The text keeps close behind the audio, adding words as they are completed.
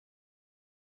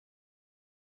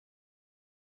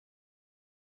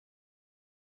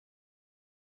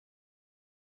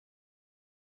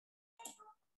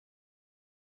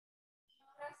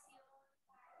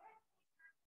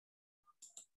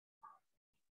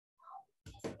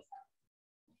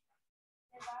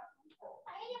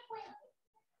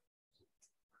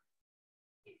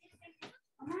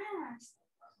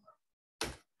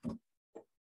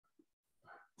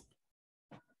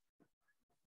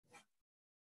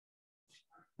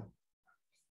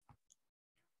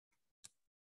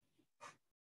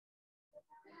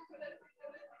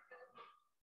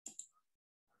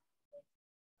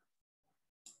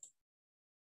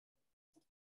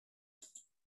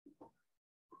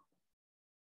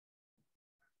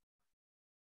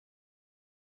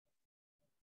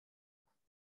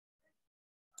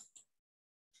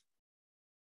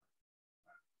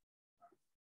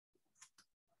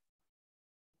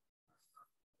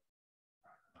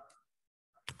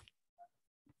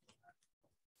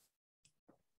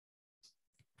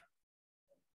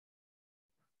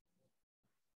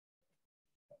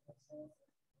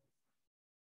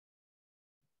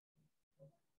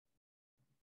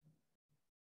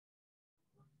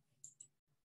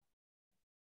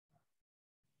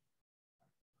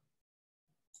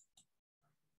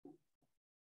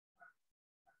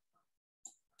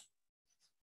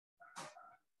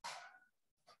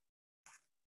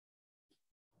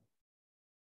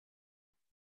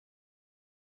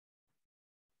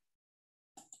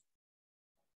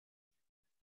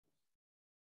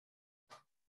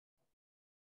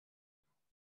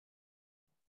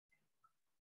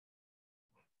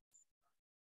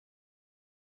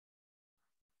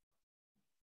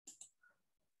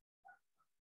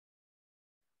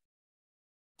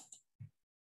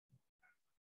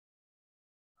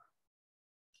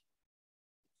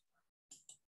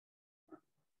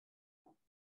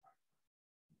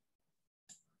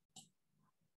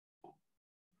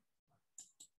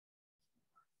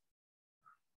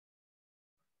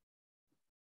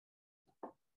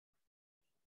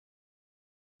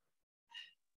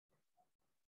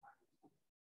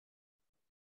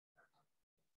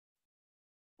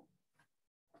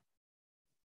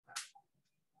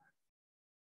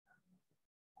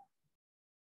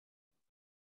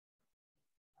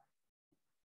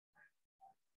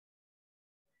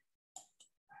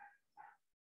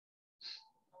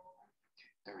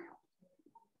There we go.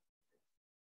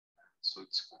 So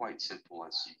it's quite simple,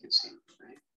 as you can see,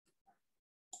 right?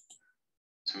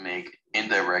 To make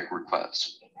indirect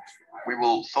requests. We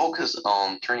will focus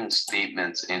on turning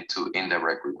statements into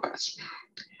indirect requests.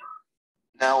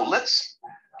 Now let's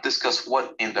discuss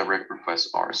what indirect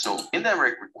requests are. So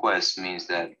indirect requests means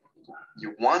that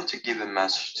you want to give a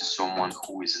message to someone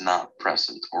who is not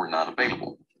present or not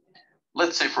available.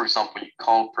 Let's say, for example, you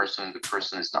call a person, the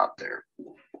person is not there.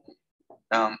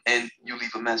 And you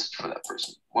leave a message for that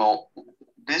person. Well,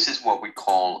 this is what we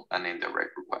call an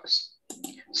indirect request.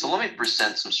 So let me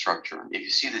present some structure. If you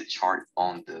see the chart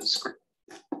on the screen.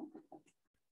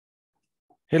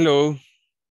 Hello.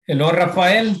 Hello,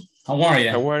 Rafael. How are you?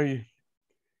 How are you?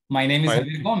 My name is Fine.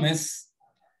 Javier Gomez.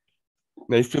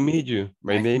 Nice to meet you.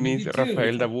 My Nice to name meet is you too.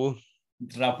 Rafael Dabu.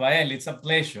 Rafael, it's a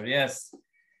pleasure. Yes.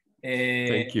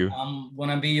 Thank you. I'm going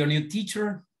to be your new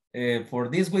teacher for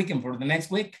this week and for the next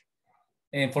week.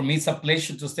 And for me, it's a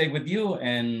pleasure to stay with you.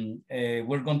 And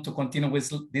we're going to continue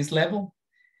with this level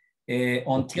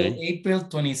until April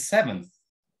 27th.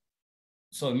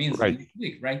 So it means next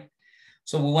week, right?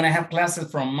 So we want to have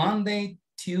classes from Monday,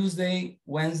 Tuesday,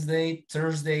 Wednesday,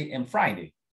 Thursday, and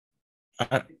Friday.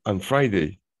 On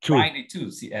Friday, too. Friday,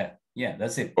 too. See, yeah,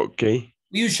 that's it. Okay.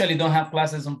 We usually don't have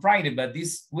classes on Friday, but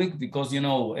this week, because, you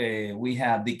know, we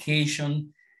have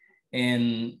vacation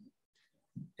and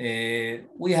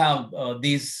we have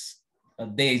these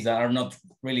days that are not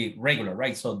really regular,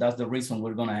 right? So that's the reason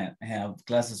we're going to have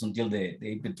classes until the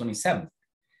April 27th.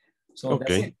 So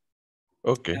that's it.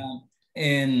 Okay.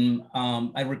 And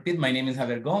I repeat, my name is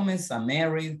Javier Gomez. I'm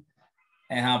married.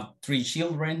 I have 3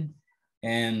 children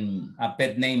and a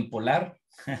pet named Polar.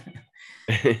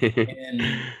 And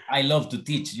I love to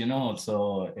teach, you know,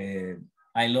 so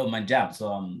I love my job. So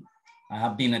I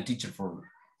have been a teacher for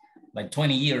like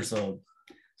 20 years. So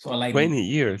I like 20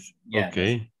 years. Yeah.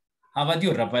 Okay. How about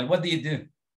you, Rafael? What do you do?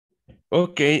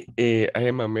 Okay. I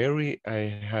am a married.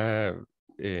 I have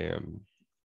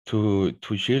two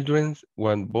children,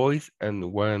 1 boy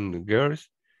and 1 girl.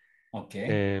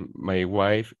 Okay. And my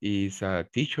wife is a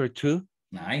teacher too.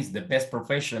 Nice. The best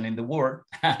profession in the world.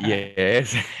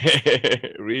 Yes.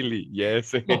 Really,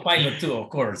 yes. No, pilot too, of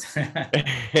course.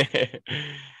 I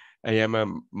am a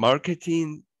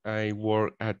marketing. I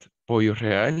work at Pollo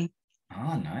Real.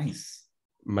 Oh, nice.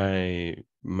 My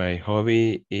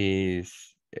hobby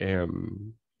is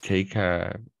take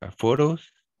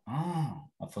photos. Oh,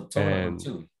 a photographer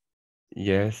too.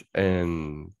 Yes,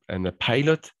 and a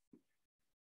pilot.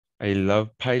 I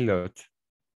love pilot.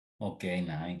 Okay,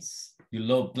 nice. You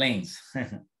love planes.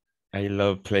 I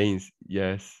love planes.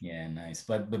 Yes. Yeah, nice.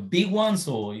 But the big ones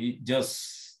or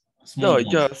just small No, ones?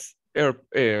 just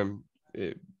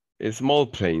small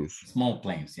planes. Small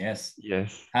planes, yes.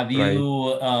 Yes. Have Right.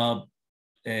 you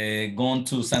gone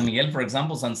to San Miguel, for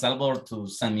example, San Salvador to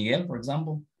San Miguel, for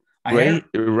example? Right.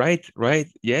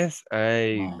 Yes,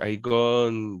 Wow. I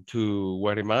gone to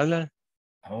Guatemala.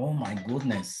 Oh my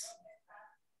goodness.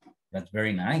 That's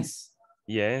very nice.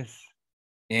 Yes.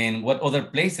 And what other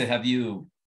places have you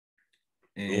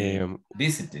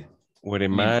visited?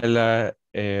 Guatemala,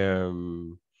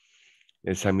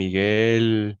 San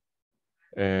Miguel,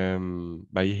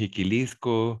 Valle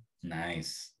Jiquilisco.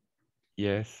 Nice.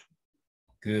 Yes.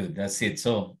 Good, that's it.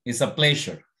 So it's a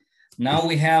pleasure. Now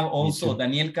we have also too.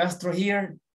 Daniel Castro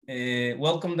here.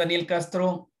 Welcome, Daniel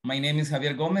Castro. My name is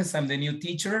Javier Gomez. I'm the new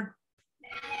teacher.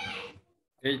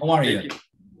 Hey, How are you?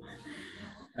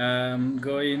 I'm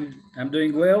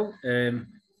doing well.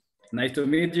 Nice to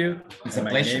meet you. It's a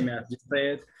my pleasure. name,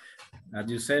 as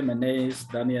you said, my name is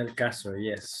Daniel Castro.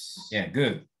 Yes. Yeah,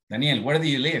 good. Daniel, where do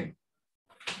you live?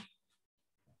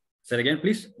 Say it again,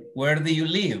 please. Where do you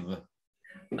live?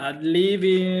 I live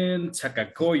in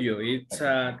Chacacoyo. It's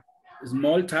a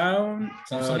small town.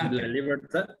 La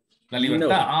Libertad. La Libertad.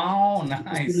 No. Oh,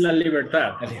 nice. It's La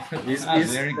Libertad. It's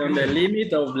very on the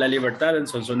limit of La Libertad and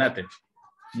Sonsonate.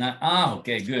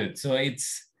 Okay, good. So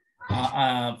it's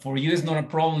for you, it's not a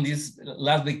problem this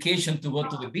last vacation to go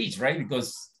to the beach, right?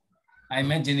 Because I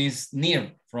imagine it's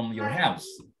near from your house.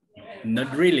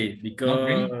 Not really,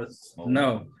 because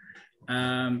Not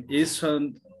really? it's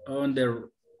on the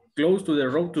close to the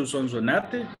road to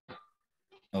Sonsonate.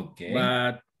 Okay.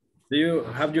 But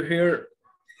have you heard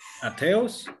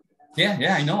Ateos?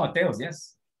 Yeah, I know Ateos,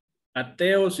 yes.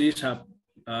 Ateos is a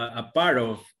part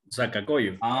of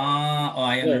Zacacoyo.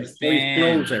 I understand. So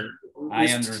it's closer. I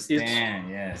understand,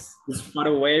 yes. It's far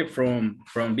away from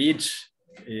beach,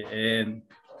 and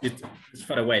it's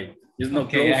far away. It's not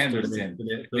close to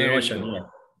the ocean. Yeah.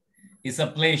 It's a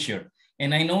pleasure.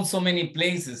 And I know so many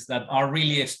places that are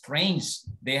really strange.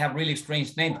 They have really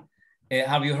strange names.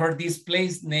 Have you heard this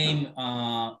place named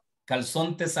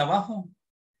Calzontes Abajo?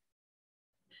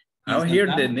 I don't hear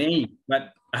the name,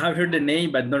 but I have heard the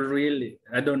name, but not really.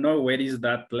 I don't know where is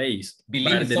that place.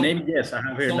 But the name, yes, I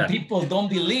have heard that. Some people don't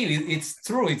believe it's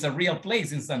true. It's a real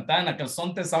place in Santana.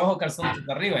 Calzontes Abajo, Calzontes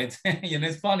Arriba. It's,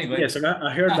 it's funny. But yes,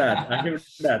 I heard that. I heard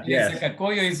that, yes.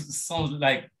 Zacacoyo sounds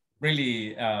like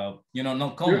really,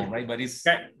 not common, right? But it's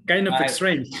kind of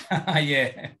strange.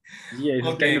 Yeah. Yeah, it's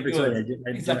kind of strange.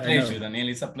 It's a pleasure, Daniel.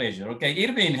 It's a pleasure. Okay,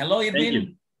 Irvin. Hello, Irvin. Thank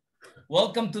you.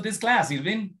 Welcome to this class,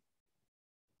 Irvin.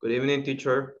 Good evening,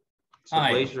 teacher. It's a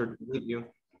pleasure to meet you.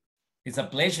 It's a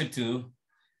pleasure too.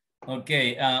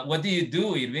 Okay, what do you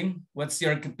do, Irving? What's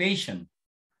your occupation?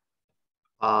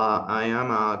 I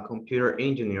am a computer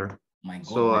engineer. My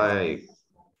goodness. So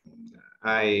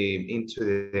I into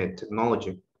the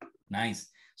technology. Nice.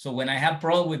 So when I have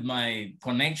problem with my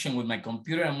connection with my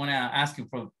computer, I'm gonna ask you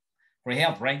for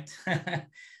help, right?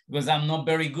 Because I'm not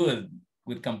very good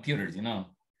with computers,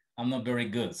 I'm not very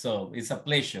good. So it's a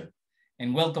pleasure.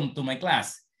 And welcome to my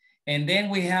class. And then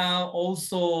we have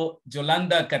also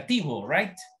Yolanda Cativo,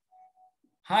 right?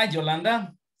 Hi,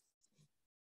 Yolanda.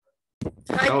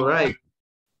 Hi. All right.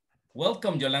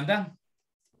 Welcome, Yolanda.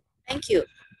 Thank you.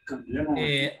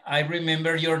 I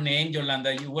remember your name,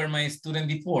 Yolanda. You were my student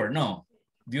before, no?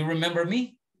 Do you remember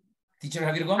me? Teacher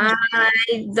Javier Gomez?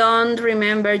 I don't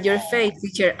remember your face,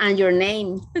 teacher, and your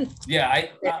name. Yeah,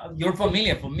 you're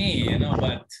familiar for me,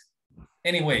 but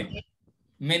anyway.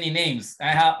 Many names.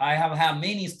 I have had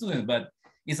many students, but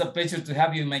it's a pleasure to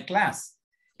have you in my class.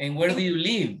 And where do you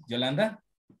live, Yolanda?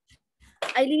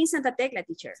 I live in Santa Tecla,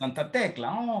 teacher. Santa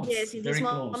Tecla. Oh, yes, in this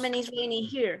moment it's raining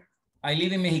here. I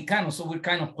live in Mexicano, so we're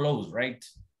kind of close, right?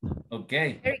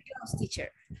 Okay. Very close, teacher.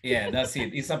 Yeah, that's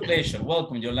it. It's a pleasure.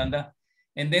 Welcome, Yolanda.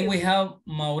 And then we have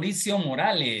Mauricio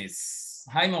Morales.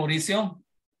 Hi, Mauricio.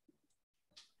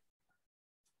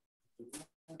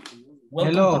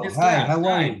 Welcome. Hello. Hi, how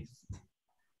are you?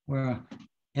 Well,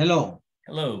 hello.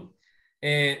 Hello.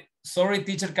 Sorry,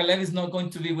 Teacher Caleb is not going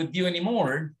to be with you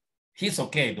anymore. He's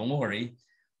okay, don't worry.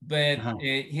 But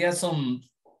he has some,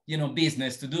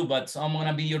 business to do. But so I'm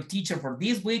gonna be your teacher for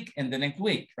this week and the next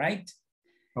week, right?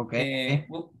 Okay.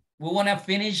 We want to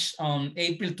finish on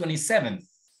April 27th.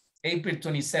 April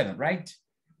 27th, right?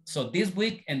 So this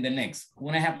week and the next.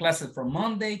 We're gonna have classes for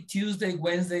Monday, Tuesday,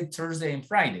 Wednesday, Thursday, and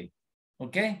Friday.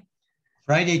 Okay?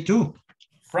 Friday too.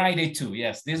 Friday too,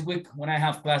 yes. This week when I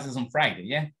have classes on Friday,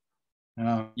 yeah?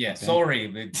 Yeah, okay. Sorry,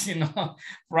 but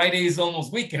Friday is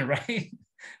almost weekend, right?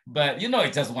 But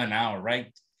it's just 1 hour, right?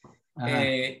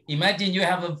 Imagine you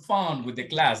having fun with the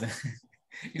class.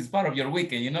 It's part of your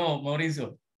weekend, you know,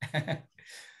 Mauricio.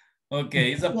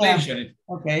 Okay, it's a pleasure.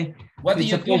 Okay. What do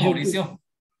you do, Mauricio?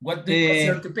 What's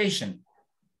your occupation?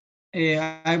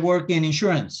 I work in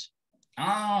insurance.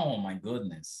 Oh my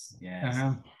goodness.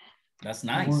 Yes. That's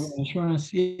nice.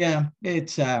 Insurance, yeah,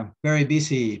 it's a very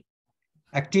busy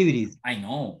activity. I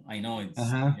know it's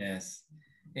yes.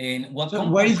 And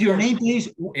what is your name, please?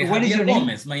 What is your name?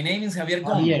 My name is Javier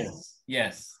Gomez.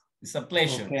 Yes, it's a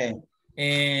pleasure. Okay.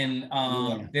 And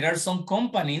there are some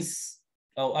companies.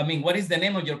 Oh, I mean, what is the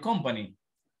name of your company?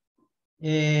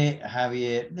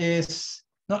 Javier,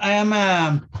 I am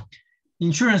a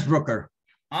insurance broker.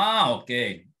 Ah,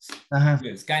 okay.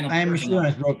 It's kind of I'm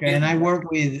insurance broker and I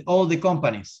work with all the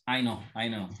companies. I know.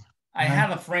 I have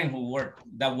a friend who worked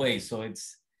that way, so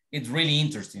it's really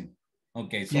interesting.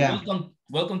 Okay, so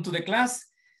welcome to the class.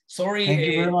 Sorry. Thank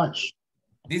you very much.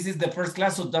 This is the first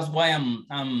class, so that's why I'm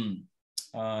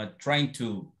trying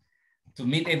to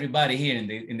meet everybody here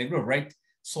in the group, right?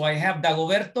 So I have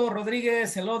Dagoberto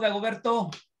Rodriguez. Hello,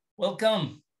 Dagoberto.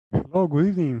 Welcome. Hello, good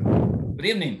evening. Good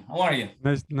evening. How are you?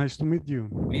 Nice to meet you.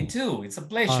 Me too. It's a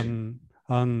pleasure.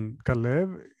 And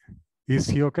Caleb, is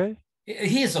he okay?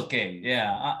 He is okay.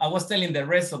 Yeah. I was telling the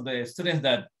rest of the students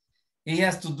that he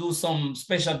has to do some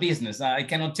special business. I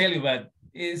cannot tell you, but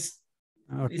he's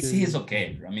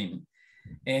okay. I mean,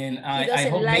 and I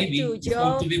hope maybe he's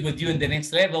going to be with you in the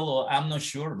next level, or I'm not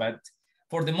sure, but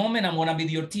for the moment, I'm going to be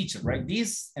your teacher, right?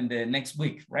 This and the next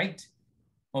week, right?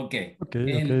 Okay.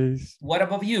 Okay. What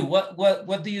about you?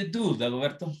 What do you do,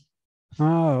 Dagoberto?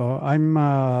 Oh, I'm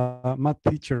a math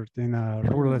teacher in a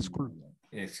rural school.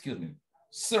 Excuse me.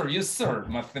 Sir,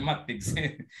 mathematics.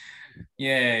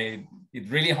 Yeah, it's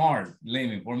really hard,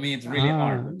 Lemmy. For me, it's really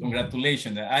hard.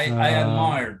 Congratulations. I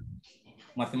admire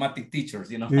mathematics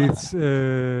teachers, you know. It's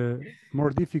more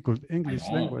difficult, English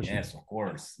language. Yes, of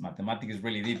course. Mathematics is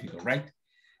really difficult, right?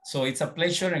 So it's a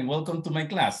pleasure and welcome to my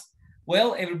class.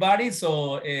 Well, everybody,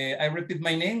 so I repeat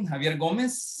my name, Javier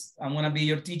Gomez. I'm gonna be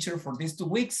your teacher for these 2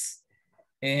 weeks.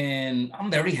 And I'm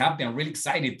very happy, I'm really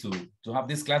excited to have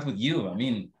this class with you. I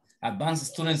mean, advanced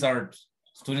students are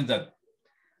students that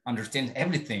understand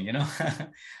everything, you know?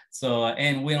 So,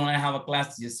 and we don't have a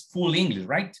class just full English,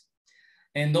 right?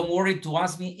 And don't worry to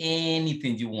ask me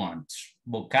anything you want,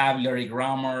 vocabulary,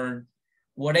 grammar,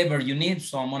 whatever you need.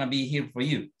 So I'm gonna be here for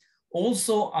you.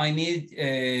 Also,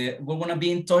 we're gonna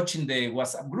be in touch in the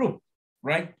WhatsApp group,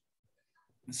 right?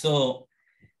 So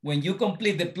when you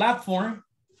complete the platform,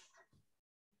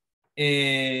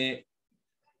 I'm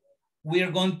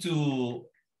going to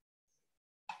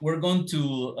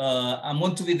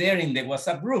be there in the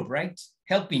WhatsApp group, right?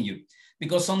 Helping you,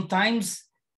 because sometimes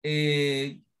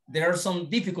there are some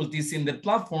difficulties in the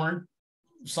platform,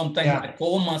 sometimes a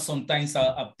comma, sometimes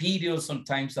a period,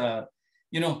 sometimes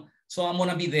you know, so I'm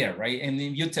gonna be there, right? And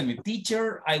then you tell me,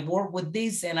 teacher, I work with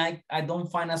this and I don't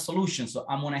find a solution, so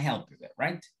I'm gonna help you there,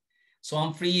 right? So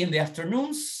I'm free in the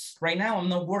afternoons. Right now, I'm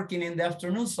not working in the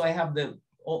afternoon, so I have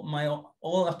my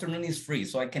all afternoon is free,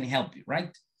 so I can help you,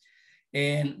 right?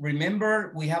 And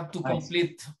remember, we have to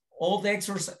complete all the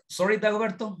exercises. Sorry,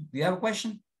 Dagoberto, do you have a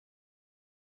question?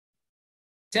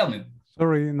 Tell me.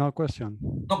 Sorry, no question.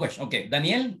 No question, okay.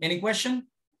 Daniel, any question?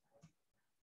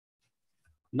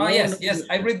 No, yes, no. yes,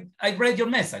 I read your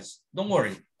message. Don't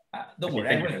worry. Don't worry,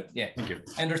 I read it, yeah. Thank you.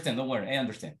 I understand, don't worry, I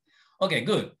understand. Okay,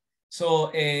 good.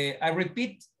 So I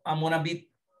repeat, I'm gonna be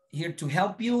here to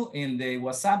help you in the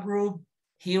WhatsApp group,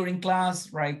 here in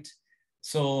class, right?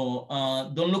 So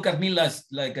don't look at me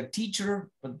like a teacher,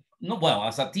 but no, well,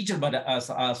 as a teacher, but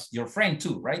as your friend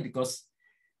too, right? Because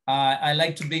I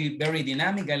like to be very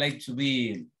dynamic. I like to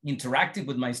be interactive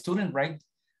with my student, right?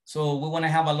 So we wanna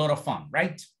have a lot of fun,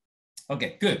 right?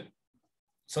 Okay, good.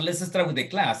 So let's start with the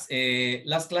class.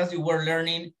 Last class you were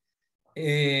learning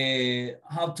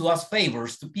how to ask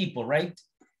favors to people, right?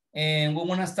 And we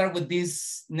want to start with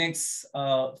these next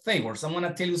favors. I'm going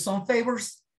to tell you some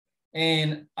favors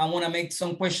and I want to make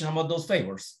some questions about those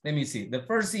favors. Let me see. The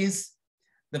first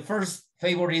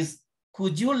favor is,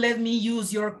 could you let me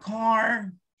use your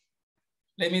car?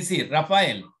 Let me see,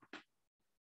 Rafael.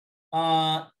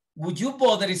 Would you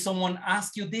bother if someone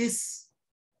asked you this?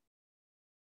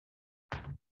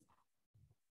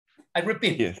 I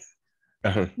repeat. Yes.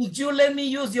 Would you let me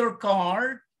use your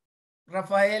car,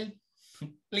 Rafael?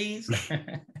 Please.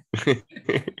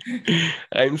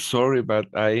 I'm sorry, but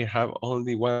I have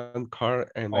only one car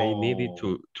and I need it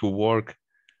to work.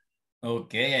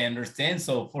 Okay, I understand.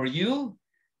 So for you,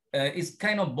 it's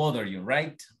kind of bother you,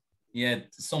 right?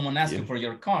 Yet someone asked you for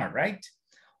your car, right?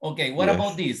 Okay, what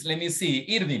about this? Let me see,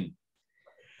 Irvin.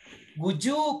 Could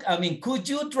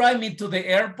you drive me to the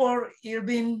airport,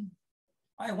 Irvin?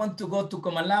 I want to go to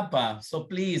Comalapa, so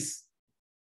please,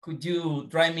 could you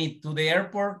drive me to the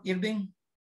airport, Irving?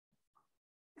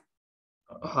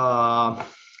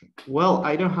 Well,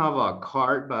 I don't have a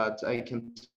car, but I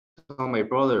can tell my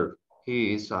brother.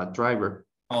 He is a driver.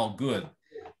 Oh, good.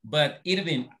 But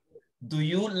Irving, do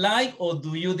you like or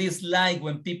do you dislike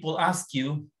when people ask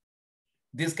you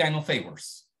this kind of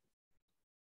favors?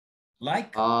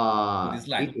 Like or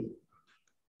dislike?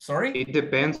 Sorry? It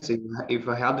depends. If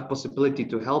I have the possibility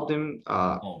to help them,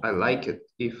 I like it.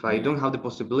 If I don't have the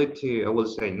possibility, I will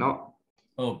say no.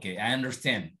 Okay, I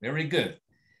understand. Very good.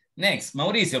 Next,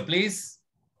 Mauricio, please.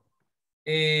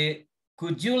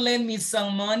 Could you lend me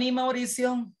some money,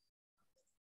 Mauricio?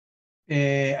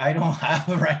 I don't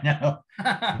have right now.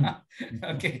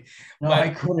 Okay. No, but I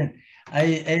couldn't.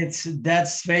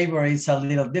 That's favor is a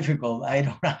little difficult. I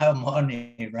don't have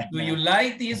money right now. Do you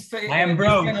like this favor? I am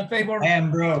broke. Kind of favor? I am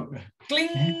broke.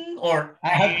 Cling or I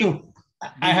have to.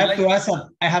 I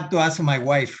have to ask my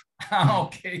wife.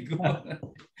 Okay, good.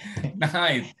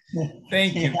 Nice.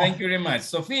 Thank you. Thank you very much.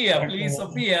 Sophia, please,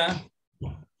 Sophia.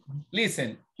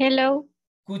 Listen. Hello.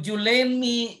 Could you lend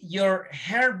me your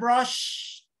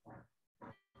hairbrush?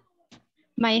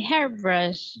 My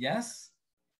hairbrush. Yes.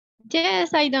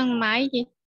 Yes, I don't mind it.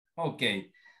 Okay.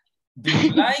 Do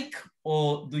you like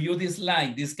or do you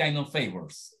dislike this kind of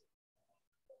favors?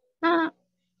 I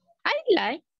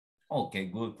like. Okay,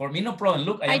 good. For me, no problem.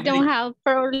 Look, I don't have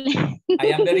problem. I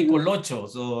am very colocho,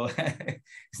 so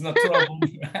it's not trouble.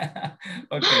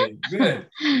 Okay, good.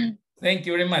 Thank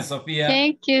you very much, Sophia.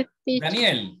 Thank you, teacher.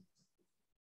 Daniel,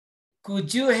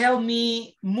 could you help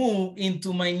me move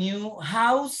into my new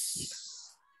house?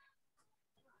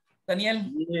 Daniel?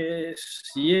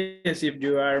 Yes, if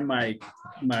you are my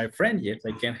friend, yes,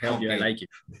 I can help you. I like it.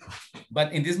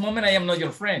 But in this moment, I am not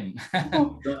your friend.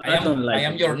 I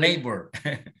am your neighbor.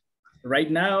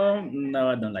 Right now, no,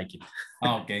 I don't like it.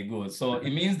 Okay, good. So it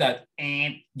means that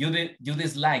you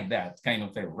dislike that kind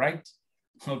of favor, right?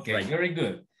 Okay, right. Very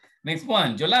good. Next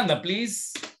one, Yolanda,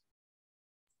 please.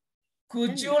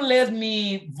 Could you let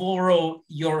me borrow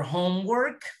your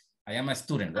homework? I am a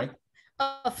student, right?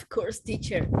 Of course,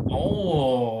 teacher.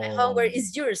 Oh. My homework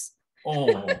is yours.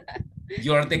 Oh,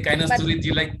 you're the kind of student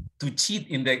you like to cheat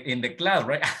in the class,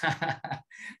 right?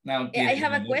 Now, I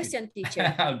have a question,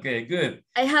 teacher. Okay, good.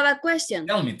 I have a question.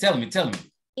 Tell me.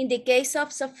 In the case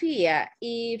of Sophia,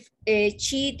 if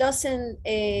she doesn't,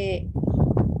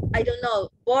 I don't know,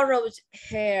 borrows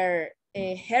her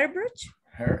hairbrush?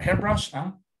 Her hairbrush,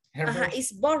 huh? Hairbrush?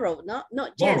 It's borrowed, no? No,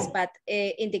 borrow. Yes, but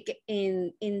in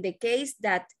the case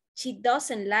that she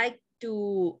doesn't like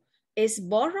to, is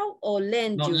borrow or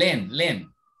lend you? No,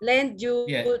 lend you,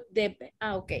 yeah.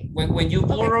 Okay. When you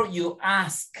borrow, you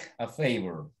ask a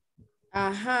favor.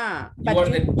 But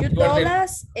you told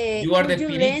us, could you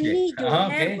lend me your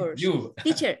hairbrush?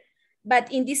 Teacher,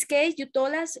 but in this case, you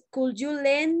told us, could you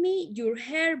lend me your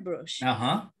hairbrush?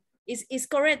 Is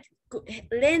correct.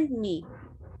 Lend me.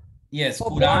 Yes,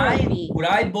 could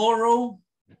I borrow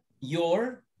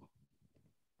your?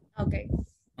 Okay.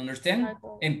 Understand?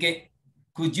 And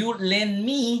could you lend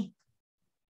me?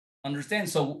 Understand?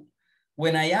 So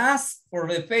when I ask for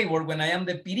the favor, when I am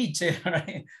the piriche,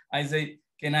 right, I say,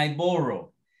 can I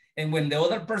borrow? And when the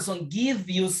other person gives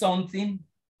you something,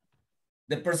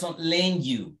 the person lend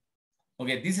you.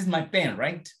 Okay, this is my pen,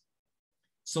 right?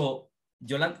 So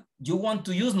Yolanda, you want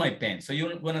to use my pen. So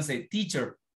you're gonna say,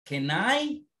 teacher, can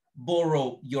I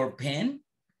borrow your pen?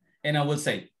 And I will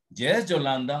say, yes,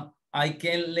 Yolanda, I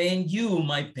can lend you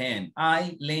my pen.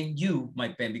 I lend you my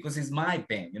pen because it's my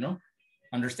pen, you know?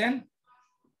 Understand?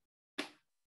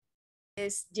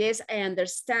 Yes, I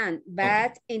understand.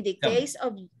 But in the case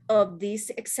of this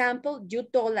example, you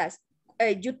told us,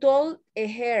 you told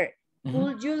her,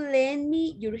 could you lend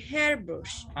me your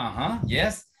hairbrush?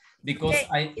 Yes, because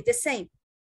it's the same.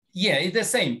 Yeah, it's the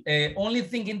same. Only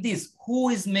thing in this, who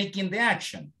is making the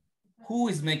action? Who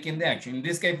is making the action? In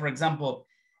this case, for example,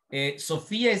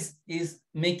 Sophia is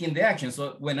making the action.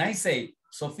 So when I say,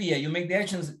 Sophia, you make the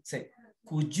action, say,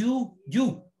 could you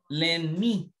lend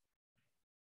me?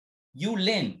 You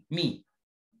lend me,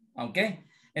 okay?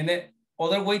 And the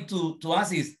other way to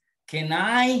ask is, can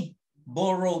I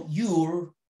borrow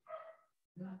your,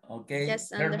 okay, yes,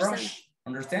 hairbrush?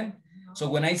 Understand? So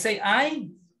when I say I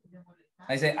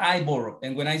say I borrow.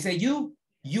 And when I say you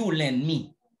lend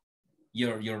me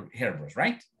your hairbrush,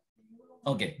 right?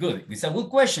 Okay, good. It's a good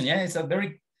question, yeah? It's a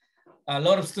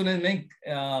lot of students make,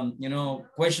 you know,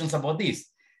 questions about this.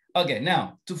 Okay,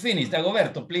 now to finish,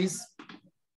 Dagoberto, please.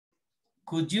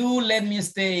 Could you let me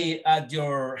stay at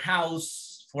your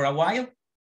house for a while?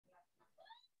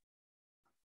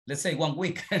 Let's say 1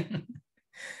 week.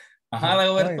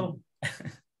 Alberto.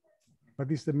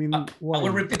 What is the meaning? I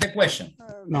will repeat the question.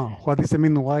 No, what is the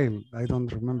meaning while? I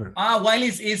don't remember. While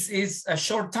is a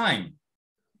short time,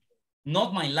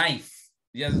 not my life,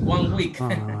 just 1 week.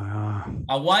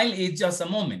 A while is just a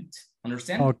moment.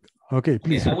 Understand? Okay,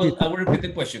 please. I will repeat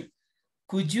the question.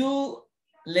 Could you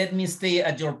let me stay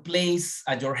at your place,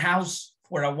 at your house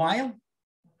for a while?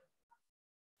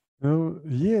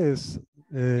 Yes.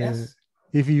 Yes.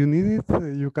 If you need it,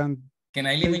 you can. Can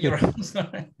I live in your house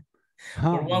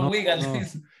for 1 week at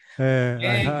least?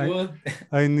 Good.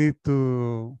 I need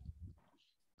to,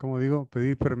 como digo,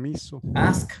 pedir permiso.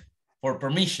 Ask for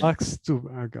permission. Ask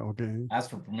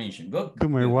for permission. Good. To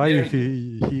my wife,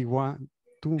 he want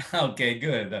to. Okay,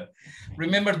 good.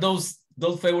 Remember, those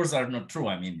favors are not true.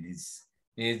 I mean,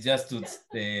 it's just to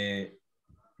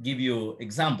give you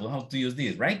example how to use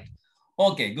this, right?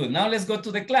 Okay, good. Now let's go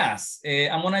to the class.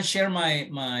 I'm gonna share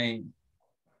my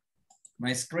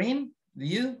screen. Do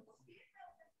you?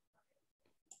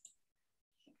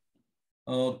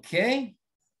 Okay.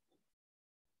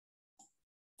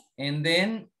 And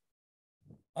then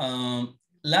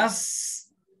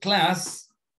last class,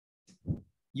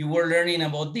 you were learning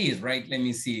about this, right? Let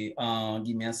me see.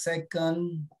 Give me a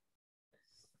second.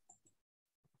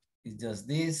 It's just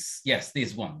this. Yes,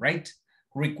 this one, right?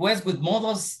 Request with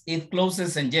modals, if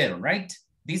clauses, and gerund, right?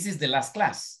 This is the last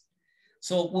class.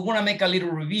 So we want to make a little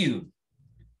review.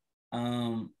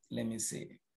 Let me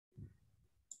see.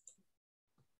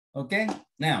 Okay,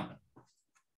 now,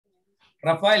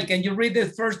 Rafael, can you read the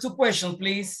first 2 questions,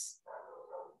 please,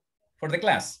 for the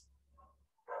class?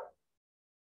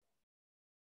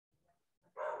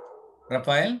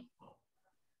 Rafael?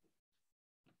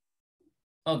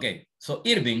 Okay, so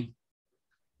Irving.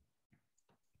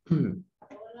 Can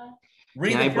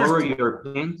I borrow your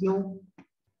pencil?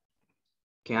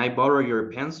 Can I borrow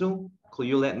your pencil? Could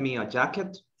you lend me a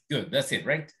jacket? Good, that's it,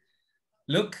 right?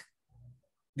 Look,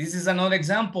 this is another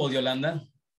example, Yolanda.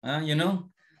 You know?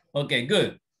 Okay,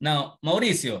 good. Now,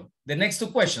 Mauricio, the next 2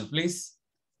 questions, please.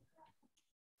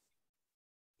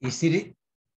 Is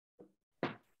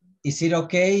it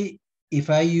okay if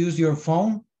I use your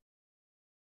phone?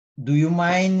 Do you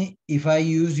mind if I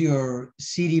use your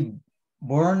city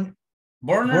burner?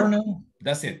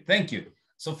 That's it. Thank you.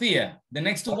 Sophia, the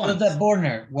next 2 ones. What is that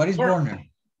burner? What is burner?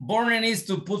 Burner is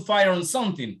to put fire on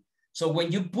something. So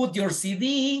when you put your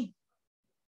CD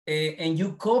and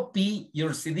you copy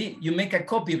your CD, you make a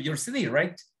copy of your CD,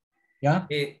 right? Yeah.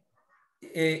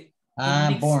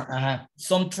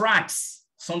 Some tracks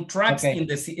okay.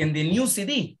 in the new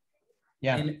CD.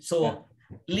 Yeah. And so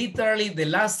literally the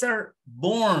laser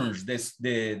burns the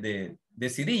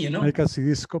CD, you know? Make a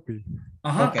CD's copy.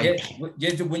 Okay.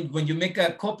 Yeah. When you make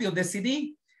a copy of the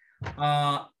CD,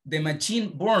 the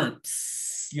machine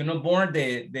burns, you know, burn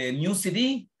the new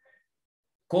CD,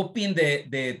 copying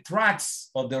the tracks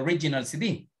of the original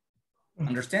CD.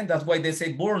 Understand? That's why they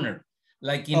say burner,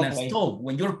 like in a stove.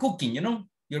 When you're cooking, you know,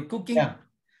 you're cooking. Yeah.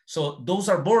 So those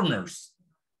are burners.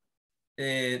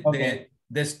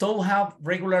 The stove have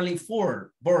regularly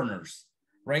 4 burners,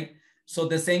 right? So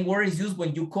the same word is used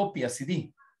when you copy a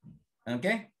CD.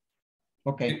 Okay?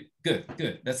 Okay.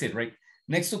 Good. That's it, right?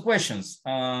 Next 2 questions.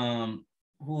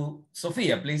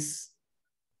 Sophia, please.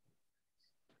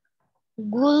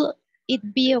 Would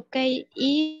it be okay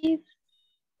if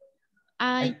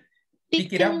I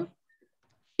pick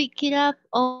it up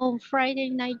on Friday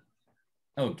night?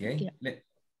 Okay.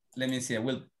 Let me see. I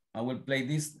will play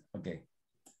this. Okay.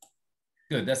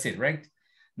 Good. That's it, right?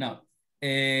 Now,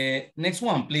 next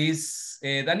one, please.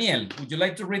 Daniel, would you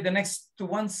like to read the next 2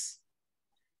 ones?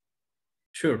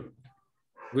 Sure.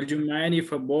 Would you mind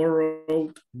if I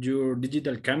borrowed your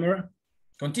digital camera?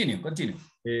 Continue.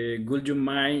 Would you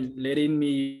mind letting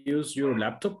me use your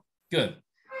laptop? Good.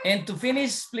 And to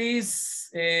finish, please,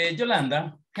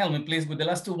 Yolanda, help me, please, with the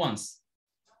last 2 ones.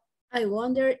 I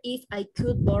wonder if I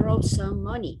could borrow some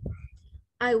money.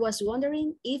 I was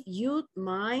wondering if you'd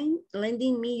mind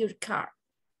lending me your car.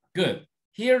 Good.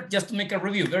 Here, just to make a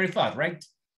review very fast, right?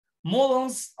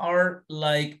 Modals are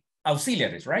like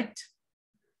auxiliaries, right?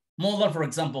 Modal, for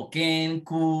example, can,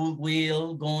 could,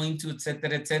 will, going to,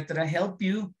 etc., help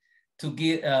you to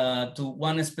get to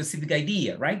one specific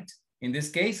idea, right? In this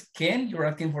case, can, you're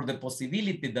asking for the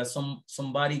possibility that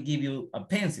somebody give you a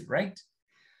pencil, right?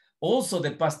 Also,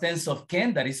 the past tense of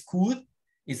can, that is could,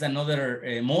 is another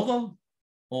modal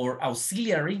or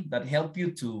auxiliary that help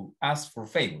you to ask for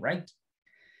favor, right?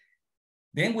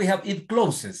 Then we have if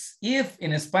clauses. If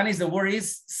in Spanish, the word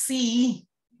is si,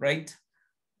 right?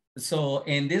 So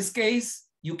in this case,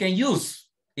 you can use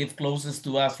if clauses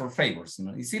to ask for favors. You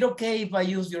know, is it okay if I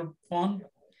use your phone?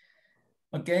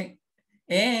 Okay.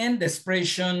 And the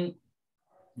expression,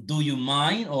 do you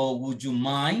mind or would you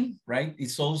mind, right?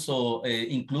 It's also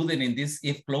included in this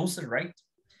if clause, right?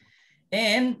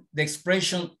 And the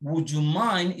expression, would you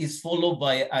mind, is followed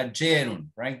by a gerund,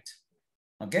 right?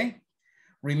 Okay?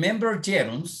 Remember,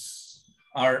 gerunds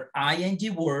are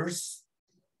ing words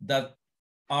that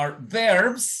are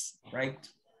verbs, right?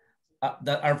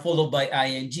 That are followed by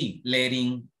ing,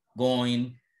 letting,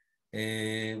 going,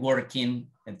 working,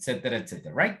 etc.,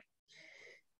 right?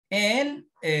 And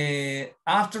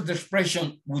after the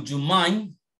expression, would you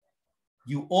mind,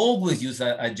 you always use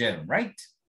a gerund, right?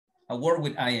 A word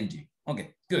with ing.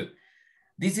 Okay, good.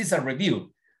 This is a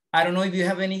review. I don't know if you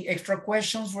have any extra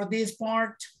questions for this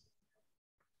part.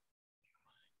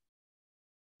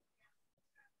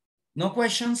 No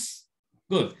questions?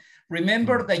 Good.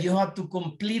 Remember that you have to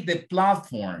complete the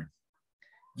platform.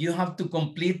 You have to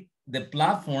complete the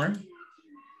platform.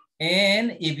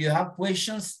 And if you have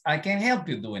questions, I can help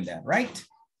you doing that, right?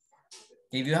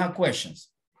 If you have questions.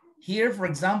 Here, for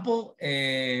example,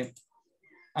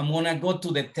 I'm gonna go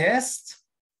to the test,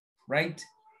 right?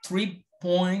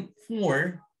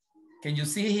 3.4, can you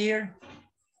see here?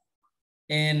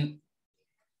 And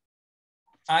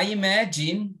I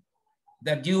imagine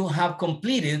that you have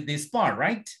completed this part,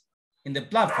 right? In the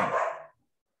platform.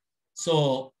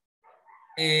 So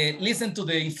listen to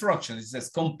the instructions. It says,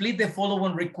 complete the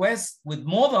following requests with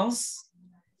modals,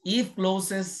 if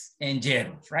clauses, and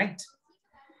gerunds, right?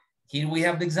 Here we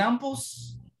have the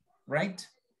examples, right?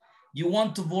 You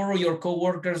want to borrow your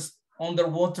coworker's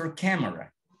underwater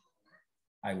camera.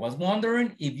 I was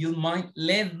wondering if you mind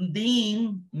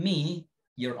lending me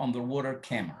your underwater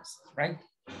cameras, right?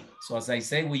 So as I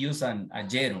say, we use a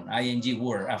gerund, ing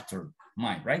word after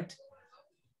mine, right?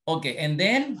 Okay, and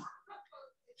then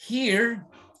here,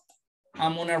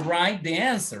 I'm gonna write the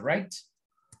answer, right?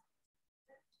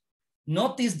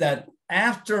 Notice that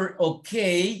after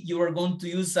okay, you are going to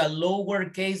use a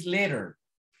lowercase letter.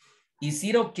 Is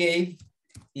it okay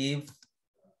if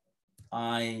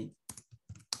I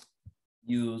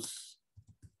use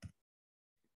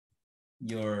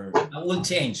your,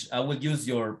 I will use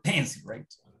your pencil, right?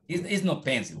 It's not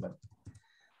pencil, but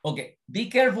okay. Be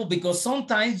careful because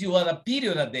sometimes you add a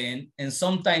period at the end and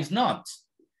sometimes not.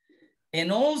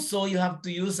 And also you have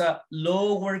to use a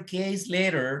lowercase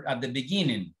letter at the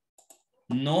beginning,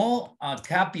 no a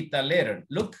capital letter.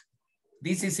 Look,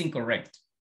 this is incorrect,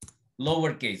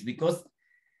 lowercase, because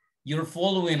you're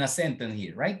following a sentence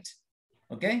here, right?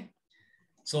 Okay,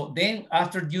 so then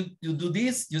after you do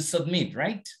this, you submit,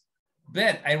 right?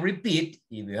 But I repeat,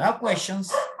 if you have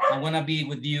questions, I'm gonna be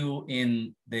with you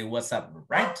in the WhatsApp group,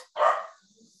 right?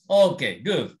 Okay,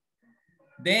 good.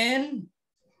 Then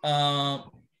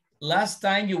last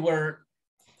time you were,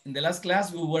 in the last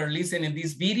class, we were listening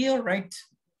this video, right?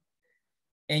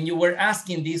 And you were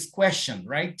asking this question,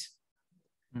 right?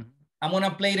 Mm-hmm. I'm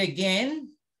gonna play it again,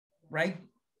 right?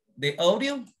 The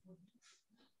audio.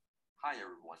 Hi,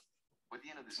 everyone. With the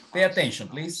end of this class, pay attention,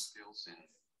 please. Skills in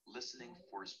listening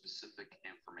for specific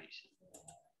information.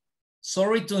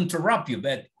 Sorry to interrupt you,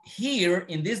 but here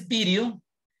in this video,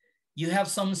 you have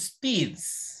some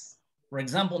speeds. For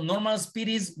example, normal speed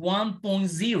is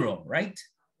 1.0, right?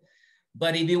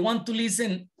 But if you want to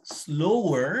listen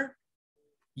slower,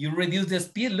 you reduce the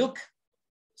speed, look,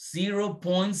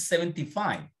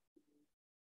 0.75.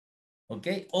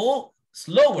 Okay, or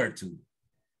slower too,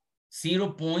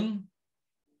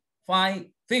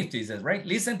 0.550, it says, right?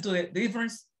 Listen to the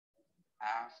difference.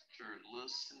 After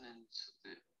listening to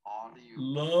the audio.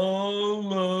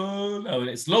 Low. Oh,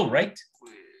 it's slow, right?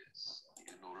 Quiz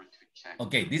in order to check.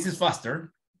 Okay, this is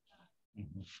faster.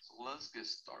 So let's get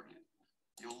started.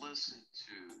 You'll listen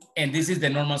to. And this is the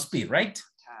normal speed, right?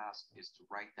 Task is to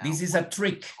write down. This is a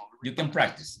trick you can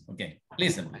practice. Okay,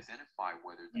 listen. Identify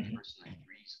whether the person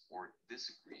agrees or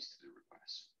disagrees to the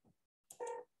request.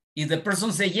 If the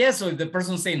person say yes or if the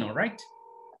person say no, right?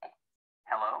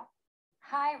 Hello?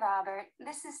 Hi, Robert.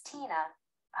 This is Tina.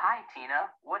 Hi, Tina.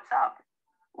 What's up?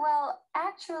 Well,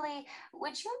 actually,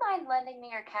 would you mind lending me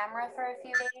your camera for a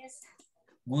few days?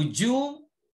 Would you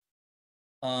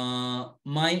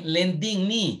mind lending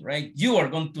me, right? You are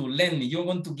going to lend me. You're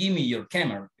going to give me your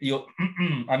camera. Your,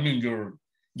 I mean, your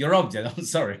object. I'm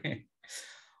sorry.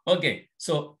 Okay,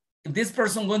 so if this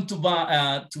person going to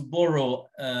buy to borrow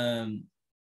a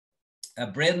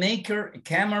bread maker, a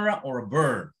camera, or a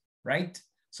bird, right?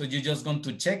 So you're just going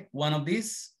to check one of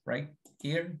these, right?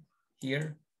 Here,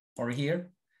 here, or here,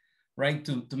 right?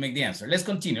 To make the answer. Let's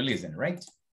continue. Listen, right?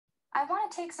 I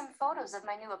want to take some photos of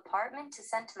my new apartment to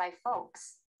send to my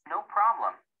folks. No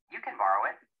problem. You can borrow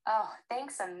it. Oh,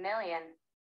 thanks a million.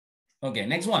 Okay,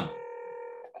 next one.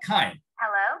 Hi.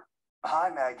 Hello?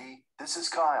 Hi, Maggie. This is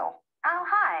Kyle. Oh,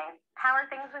 hi. How are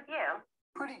things with you?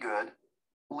 Pretty good.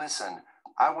 Listen,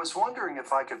 I was wondering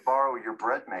if I could borrow your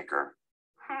bread maker.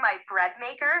 My bread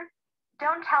maker?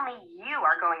 Don't tell me you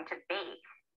are going to bake.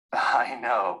 I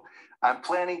know. I'm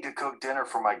planning to cook dinner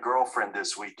for my girlfriend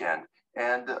this weekend,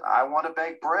 and I want to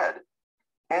bake bread.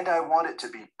 And I want it to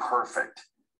be perfect.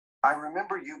 I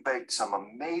remember you baked some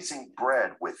amazing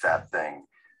bread with that thing.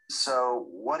 So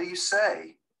what do you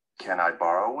say? Can I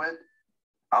borrow it?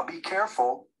 I'll be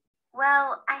careful.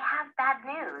 Well, I have bad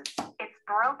news. It's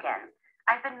broken.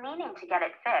 I've been meaning to get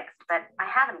it fixed, but I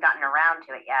haven't gotten around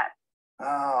to it yet.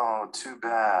 Oh, too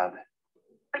bad.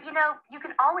 But you know, you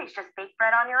can always just bake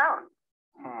bread on your own.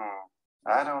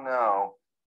 I don't know.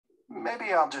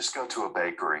 Maybe I'll just go to a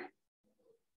bakery.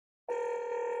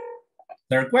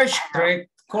 Third question, third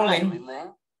calling. Hi,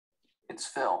 Ling. It's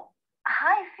Phil.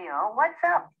 Hi, Phil. What's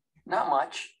up? Not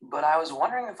much, but I was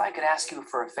wondering if I could ask you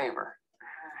for a favor.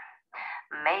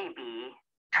 Maybe.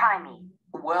 Try me.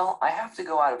 Well, I have to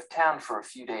go out of town for a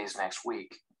few days next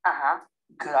week. Uh-huh.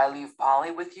 Could I leave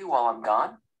Polly with you while I'm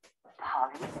gone?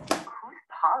 Polly? Who's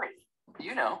Polly?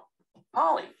 You know,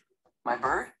 Polly, my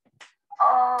bird.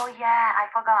 Oh, yeah, I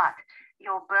forgot.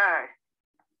 Your bird.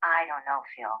 I don't know,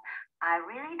 Phil. I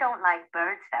really don't like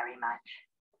birds very much.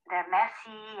 They're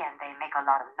messy and they make a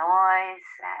lot of noise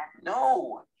and...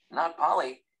 No, not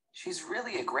Polly. She's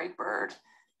really a great bird.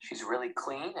 She's really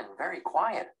clean and very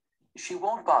quiet. She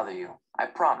won't bother you, I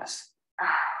promise.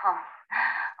 Oh,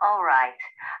 all right,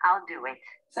 I'll do it.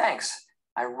 Thanks.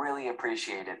 I really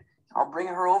appreciate it. I'll bring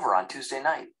her over on Tuesday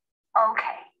night.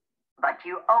 Okay, but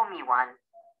you owe me one.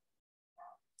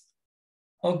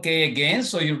 Okay, again,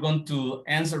 so you're going to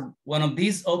answer one of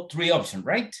these three options,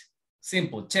 right?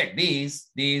 Simple, check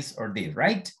this, or this,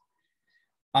 right?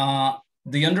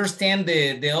 Do you understand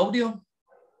the audio?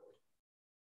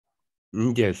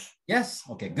 Yes. Yes,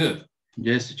 okay, good.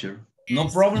 Yes, teacher. No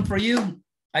problem for you.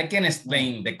 I can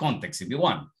explain the context if you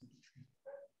want.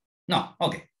 No,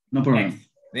 okay. No problem.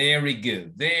 Very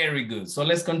good, very good. So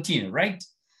let's continue, right?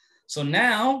 So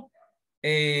now,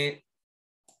 as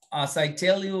I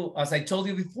told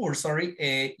you before,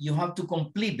 sorry, you have to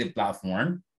complete the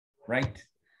platform, right?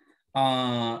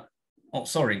 Oh,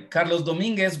 sorry, Carlos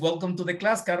Dominguez, welcome to the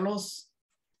class, Carlos.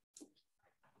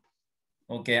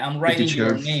 Okay, I'm writing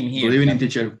your name here. Good evening,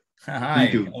 teacher. Hi,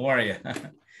 Thank you. How are you?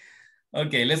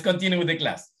 Okay, let's continue with the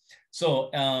class. So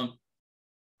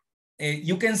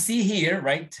you can see here,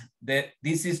 right, that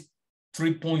this is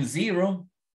 3.0,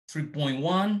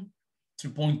 3.1,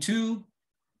 3.2,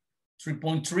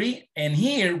 3.3, and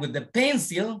here with the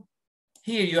pencil,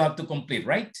 here you have to complete,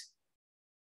 right?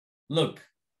 Look,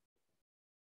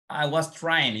 I was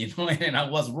trying, you know, and I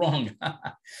was wrong.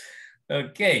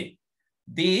 Okay,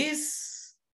 this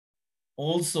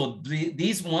also,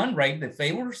 this one, right, the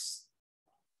favors.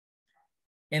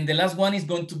 And the last one is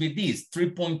going to be this,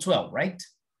 3.12, right?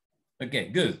 Okay,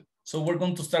 good. So we're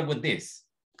going to start with this.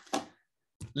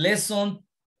 Lesson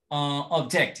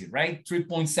objective, right?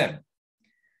 3.7.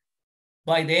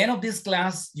 By the end of this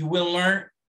class, you will learn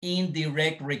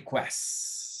indirect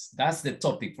requests. That's the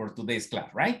topic for today's class,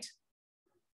 right?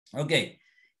 Okay,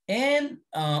 and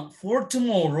for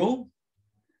tomorrow,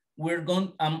 we're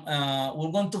going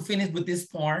to finish with this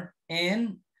part,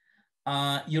 and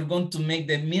you're going to make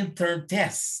the midterm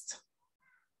test.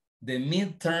 The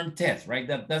midterm test, right?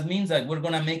 That means that we're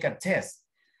gonna make a test.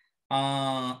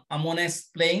 I'm gonna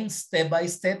explain step by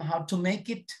step how to make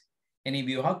it. And if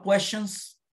you have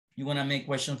questions, you're gonna make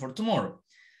questions for tomorrow.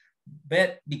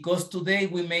 But because today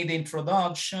we made the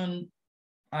introduction,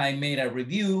 I made a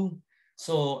review.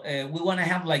 So we wanna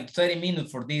have like 30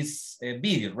 minutes for this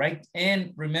video, right?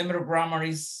 And remember, grammar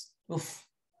is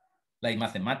like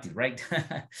mathematics, right?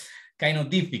 Kind of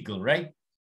difficult, right?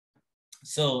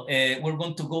 So we're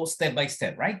going to go step by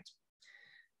step, right?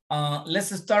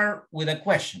 Let's start with a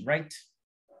question, right?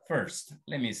 First,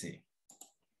 let me see.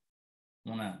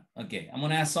 I'm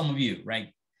gonna ask some of you,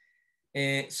 right?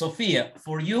 Sophia,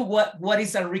 for you, what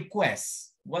is a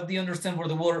request? What do you understand for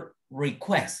the word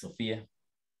request, Sophia?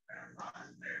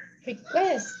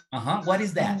 Request. What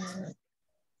is that?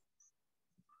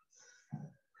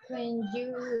 When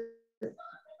you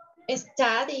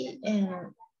study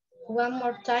one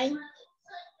more time,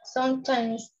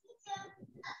 sometimes,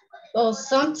 or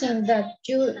something that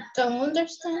you don't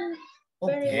understand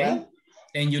very well.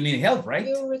 And you need help, right?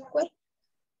 You request.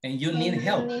 And you need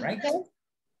help, right? Help.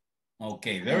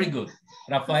 Okay, very good.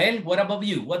 Rafael, what about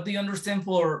you? What do you understand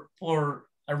for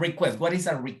a request? What is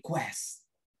a request?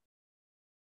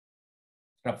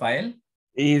 Rafael?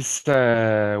 It's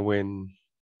when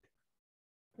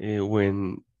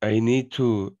I need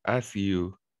to ask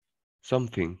you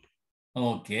something.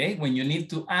 Okay, when you need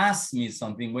to ask me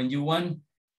something, when you want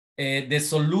the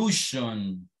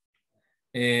solution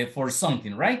for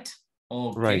something, right?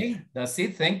 Okay, right. That's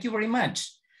it. Thank you very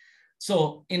much.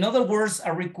 So in other words,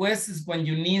 a request is when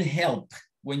you need help,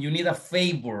 when you need a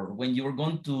favor, when you're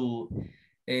going to,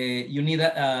 you need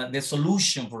the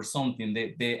solution for something,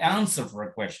 the answer for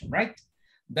a question, right?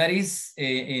 That is,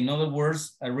 in other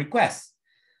words, a request.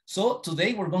 So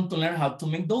today we're going to learn how to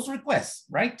make those requests,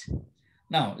 right?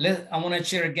 Now, I want to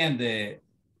share again the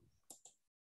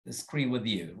screen with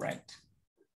you, right?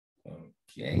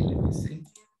 Okay, let me see.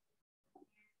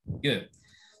 Good.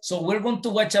 So we're going to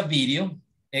watch a video.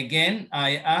 Again,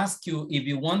 I ask you if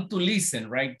you want to listen,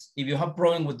 right? If you have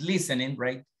problem with listening,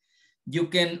 right? You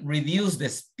can reduce the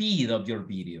speed of your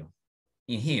video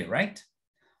in here, right?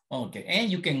 Okay,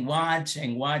 and you can watch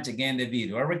and watch again the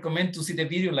video. I recommend to see the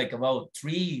video like about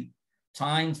 3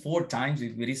 times, 4 times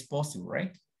if it is possible,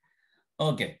 right?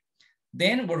 Okay,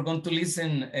 then we're going to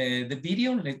listen the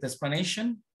video, like the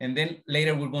explanation, and then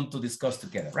later we're going to discuss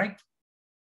together, right?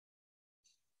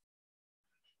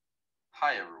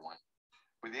 Hi, everyone.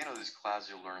 By the end of this class,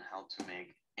 you'll learn how to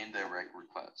make indirect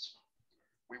requests.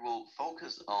 We will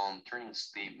focus on turning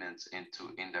statements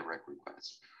into indirect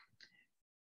requests.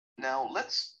 Now,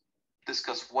 let's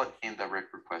discuss what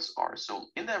indirect requests are. So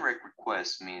indirect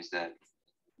requests means that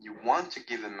you want to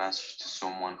give a message to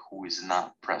someone who is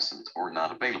not present or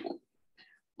not available.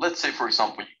 Let's say, for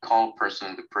example, you call a person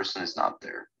and the person is not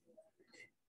there.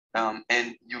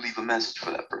 And you leave a message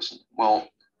for that person. Well,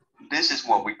 this is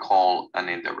what we call an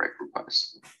indirect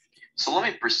request. So let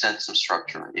me present some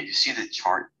structure. If you see the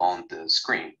chart on the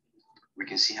screen, we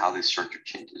can see how this structure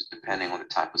changes depending on the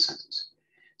type of sentence.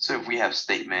 So if we have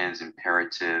statements,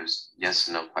 imperatives, yes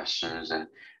and no questions, and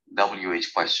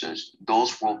WH questions,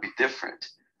 those will be different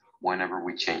whenever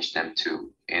we change them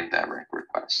to indirect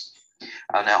requests.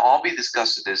 Now, I'll be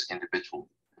discussing this individually.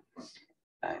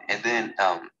 And then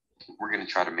we're going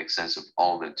to try to make sense of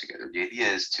all of them together. The idea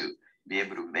is to be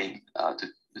able to make, to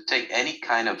take any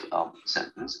kind of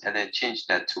sentence and then change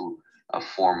that to a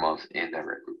form of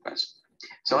indirect request.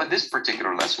 So in this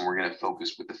particular lesson, we're going to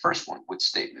focus with the first one, with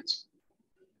statements.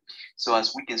 So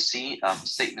as we can see,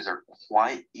 statements are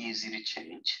quite easy to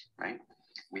change, right?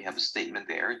 We have a statement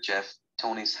there,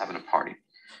 Tony's having a party.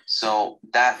 So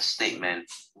that statement,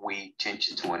 we change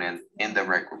it to an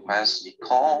indirect request. You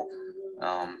call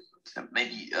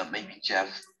maybe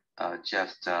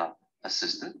Jeff's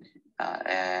assistant,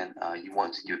 and you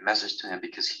want to give a message to him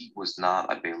because he was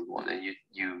not available. And then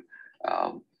you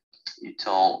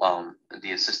tell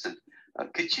the assistant,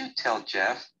 could you tell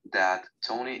Jeff that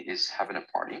Tony is having a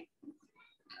party?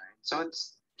 So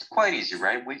it's quite easy,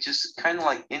 right? We just kind of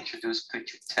like introduce could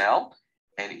you tell,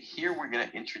 and here we're going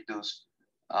to introduce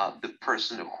the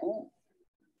person who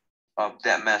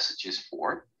that message is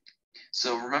for.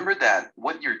 So remember that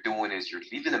what you're doing is you're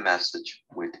leaving a message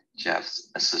with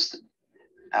Jeff's assistant,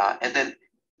 and then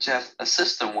Jeff's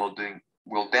assistant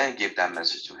will then give that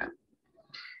message to him.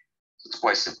 So it's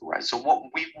quite simple, right? So what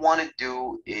we want to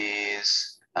do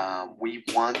is we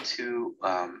want to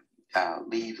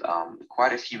leave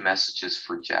quite a few messages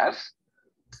for Jeff,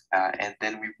 and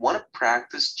then we want to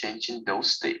practice changing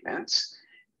those statements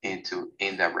into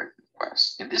indirect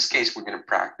requests. In this case, we're going to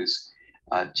practice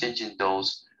changing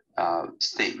those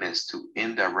statements to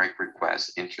indirect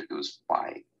requests introduced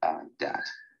by Dad.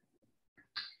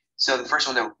 So the first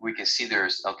one that we can see there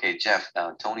is, okay, Jeff,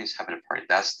 Tony's having a party.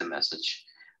 That's the message.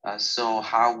 So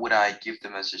how would I give the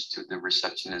message to the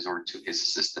receptionist or to his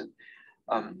assistant?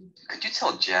 Could you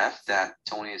tell Jeff that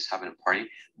Tony is having a party?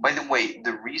 By the way,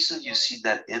 the reason you see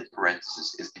that in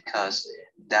parentheses is because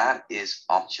that is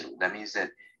optional. That means that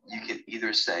you can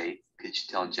either say, could you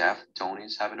tell Jeff Tony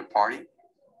is having a party?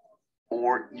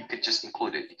 Or you could just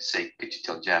include it. You could say, could you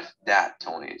tell Jeff that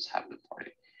Tony is having a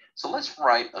party? So let's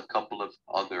write a couple of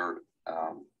other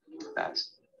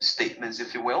statements,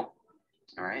 if you will.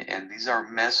 All right, and these are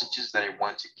messages that I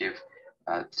want to give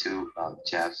to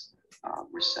Jeff's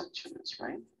receptionist,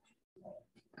 right?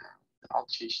 I'll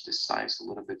change the size a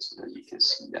little bit so that you can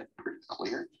see that pretty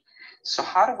clear. So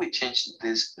how do we change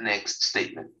this next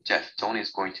statement? Jeff, Tony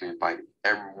is going to invite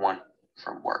everyone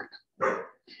from work. All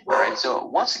right, so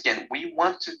once again, we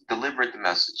want to deliver the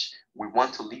message. We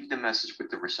want to leave the message with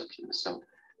the receptionist. So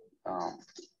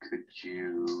could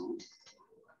you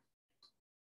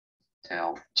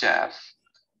tell Jeff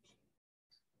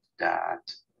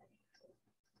that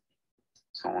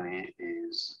Tony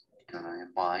is gonna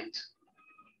invite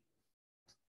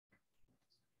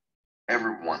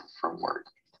everyone from work?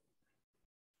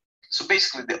 So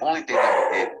basically, the only thing that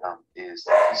we did is,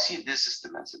 you see, this is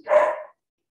the message.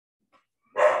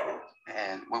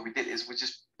 what we did is we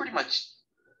just pretty much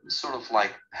sort of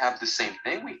like have the same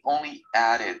thing. We only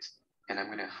added, and I'm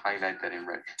going to highlight that in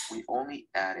red. We only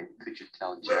added, could you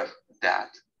tell Jeff that?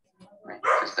 Right?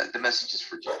 Because that the message is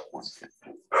for Jeff once again.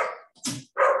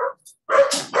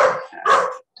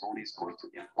 Tony's going to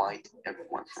invite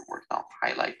everyone for work. I'll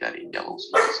highlight that in yellow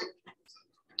so you can see.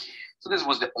 So this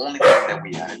was the only thing that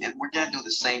we added, and we're going to do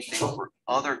the same thing for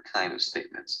other kind of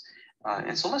statements.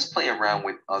 And so let's play around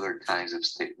with other kinds of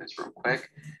statements real quick.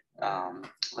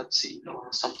 Let's see,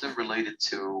 something related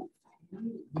to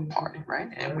a party, right?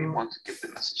 And we want to give the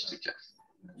message to Jeff.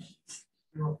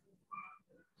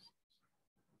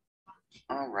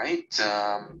 All right.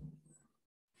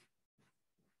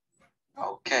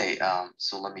 Okay,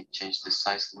 so let me change the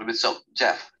size a little bit. So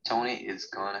Jeff, Tony is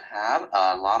going to have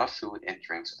a lot of food and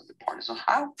drinks at the party. So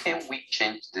how can we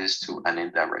change this to an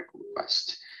indirect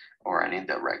request or an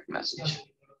indirect message?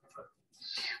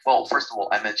 Well, first of all,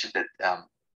 I mentioned that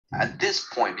at this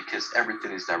point, because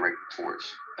everything is directed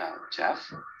towards Jeff,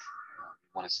 I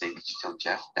want to say, could you tell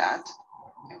Jeff that?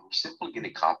 And we're simply going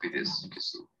to copy this, you can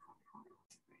see.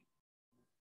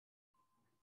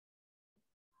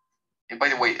 And by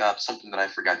the way, something that I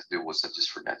forgot to do was I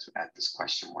just forgot to add this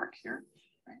question mark here.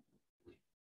 Right?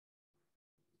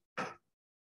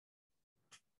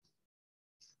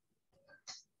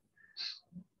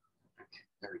 Okay,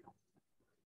 there we go.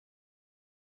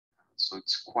 So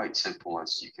it's quite simple,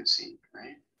 as you can see,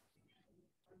 right?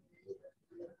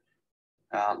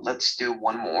 Let's do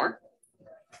one more.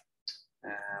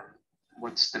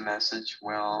 What's the message?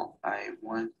 Well, I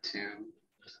want to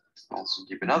also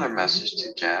give another message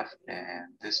to Jeff, and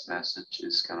this message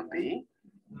is going to be,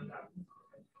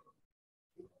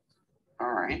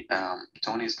 all right,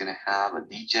 Tony's going to have a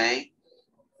DJ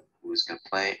who's going to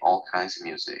play all kinds of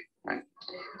music, right?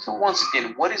 So once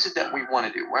again, what is it that we want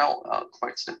to do? Well,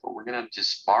 quite simple. We're going to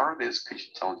just borrow this. Could you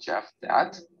tell Jeff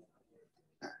that?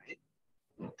 All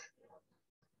right.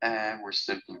 And we're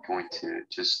simply going to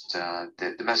just,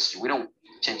 the message, we don't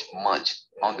change much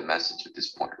on the message at this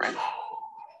point, right?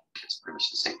 It's pretty much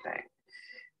the same thing.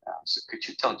 So could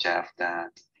you tell Jeff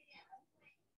that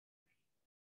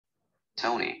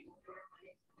Tony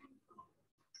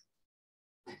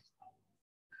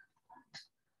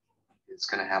is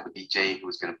going to have a DJ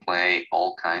who's going to play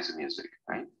all kinds of music,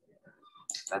 right?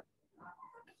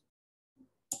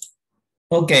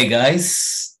 Okay,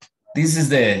 guys, this is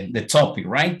the topic,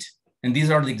 right? And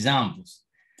these are the examples.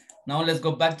 Now let's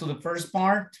go back to the first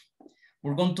part.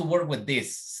 We're going to work with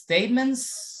this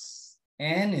statements.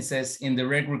 And it says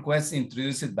indirect request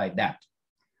introduced by that.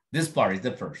 This part is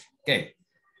the first. Okay.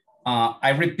 I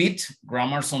repeat,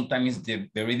 grammar sometimes is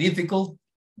very difficult,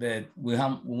 but we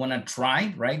want to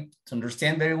try, right, to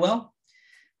understand very well.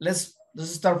 Let's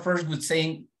start first with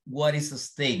saying what is a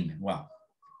statement. Well,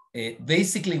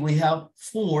 basically we have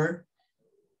four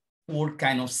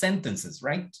kind of sentences,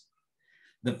 right?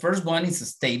 The first one is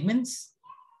statements.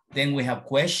 Then we have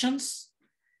questions,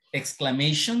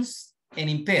 exclamations, and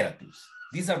imperatives.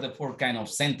 These are the four kind of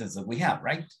sentences that we have,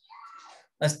 right?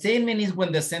 A statement is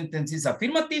when the sentence is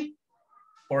affirmative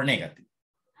or negative.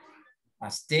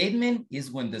 A statement is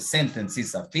when the sentence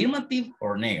is affirmative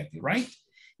or negative, right?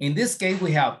 In this case,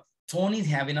 we have Tony's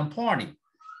having a party.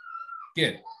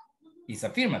 Good. It's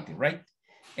affirmative, right?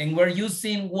 And we're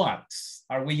using what?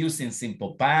 Are we using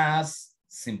simple past,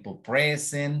 simple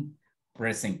present,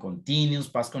 present continuous,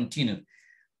 past continuous?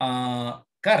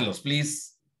 Carlos,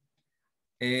 please.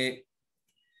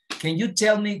 Can you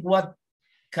tell me what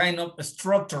kind of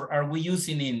structure are we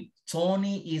using in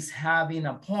Tony is having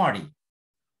a party?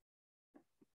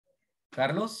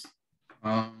 Carlos?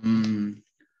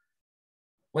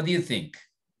 What do you think?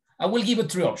 I will give you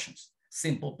three options.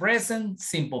 Simple present,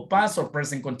 simple past, or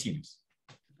present continuous.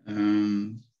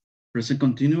 Present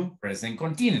continuous. Present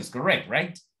continuous, correct,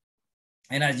 right?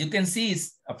 And as you can see,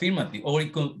 it's affirmative, or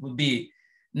it could be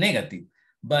negative.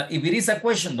 But if it is a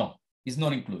question, no. It's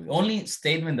not included. Only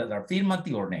statement that are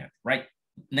affirmative or negative, right?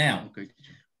 Now, okay.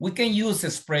 We can use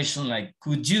expression like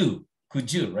could you,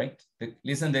 right?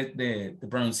 Listen to the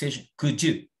pronunciation. Could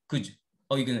you.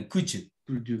 Oh, you're gonna could you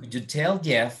tell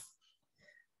Jeff?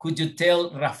 Could you tell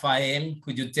Rafael?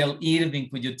 Could you tell Irving?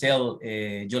 Could you tell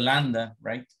Yolanda,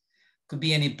 right? Could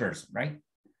be any person, right?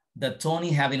 That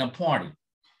Tony having a party,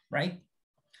 right?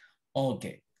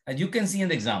 Okay, as you can see in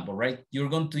the example, right? You're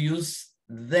going to use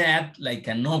that like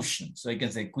an option. So I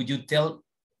can say, could you tell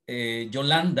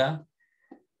Yolanda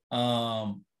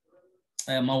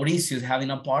Mauricio is having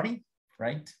a party,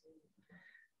 right?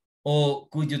 Or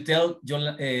could you tell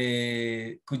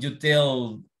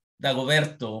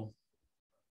Dagoberto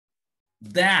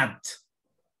that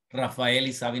Rafael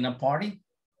is having a party?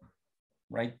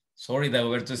 right? Sorry,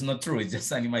 Dagoberto, it's not true. It's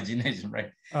just an imagination,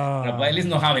 right? Rafael is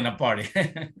not having a party.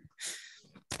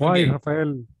 Why, Okay.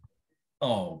 Rafael?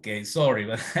 Oh, okay, sorry,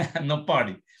 but no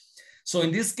party. So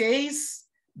in this case,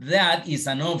 that is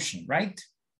an option, right?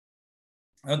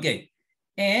 Okay,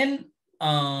 and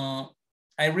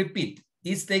I repeat,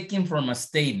 it's taken from a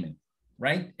statement,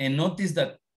 right? And notice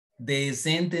that the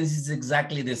sentence is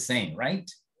exactly the same, right?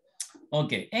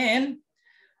 Okay, and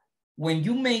when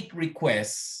you make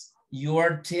requests, you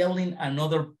are telling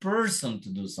another person to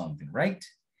do something, right?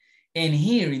 And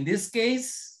here, in this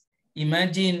case,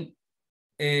 imagine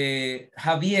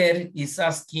Javier is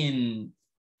asking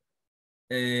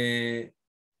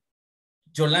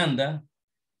Yolanda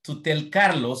to tell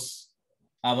Carlos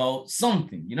about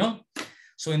something, you know?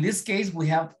 So in this case, we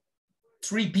have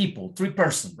three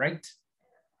persons, right?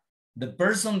 The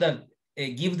person that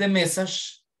gives the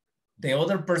message, the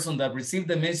other person that received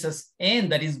the message,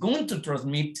 and that is going to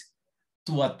transmit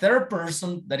to a third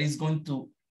person that is going to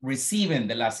receive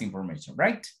the last information,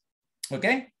 right?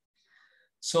 Okay?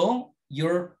 So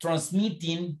you're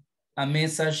transmitting a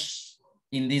message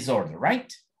in this order,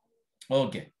 right?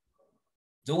 Okay.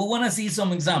 So we want to see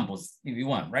some examples if you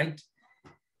want, right?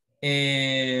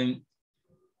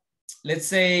 Let's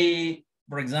say,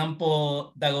 for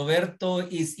example,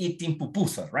 Dagoberto is eating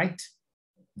pupusas, right?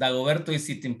 Dagoberto is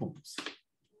eating pupusas.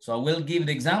 So I will give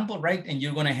the example, right? And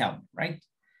you're going to help, right?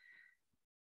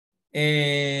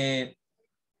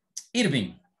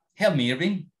 Irving, help me,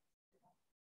 Irving.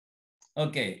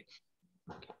 Okay.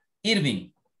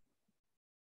 Irving.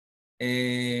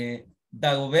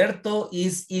 Dagoberto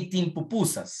is eating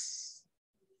pupusas.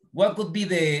 What could be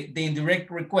the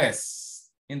indirect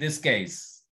request in this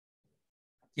case?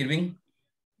 Irving?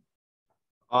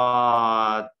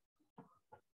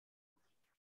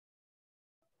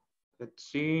 Let's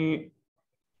see.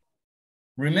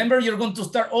 Remember, you're going to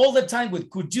start all the time with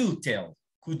could you tell?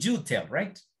 Could you tell,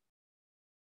 right?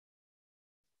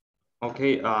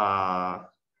 Okay,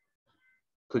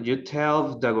 could you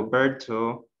tell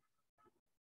Dagoberto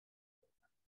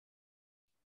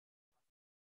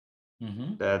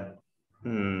that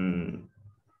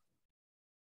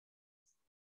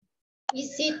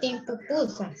Is eating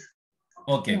pupusas.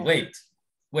 Okay, no. wait.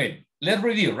 Let's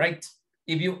review, right?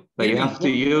 But you have to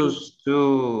use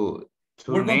two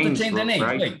we're going names, to change the names.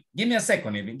 Right? Wait, give me a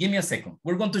second, Irving. Give me a second.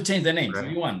 We're going to change the names right.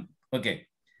 if you want. Okay.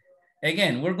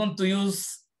 Again, we're going to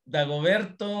use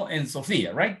Dagoberto and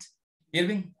Sofia, right?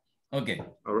 Irving? Okay.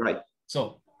 All right.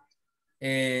 So,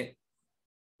 in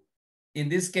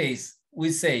this case,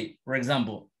 we say, for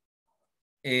example,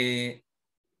 give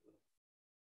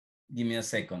me a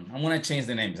second. I'm going to change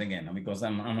the names again because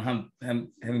I'm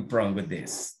having a problem with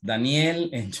this. Daniel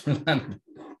and Yolanda.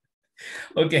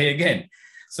 Okay, again.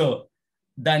 So,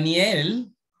 Daniel,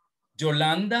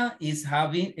 Yolanda is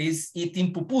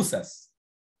eating pupusas.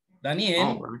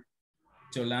 Daniel, right.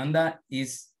 Yolanda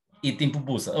is eating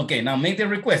pupusas. Okay, now make the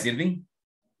request, Irving.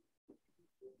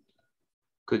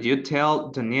 Could you tell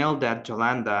Daniel that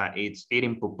Yolanda is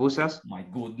eating pupusas? My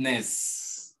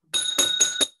goodness.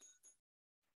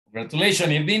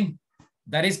 Congratulations, Irving.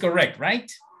 That is correct, right?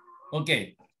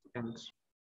 Okay. Thanks.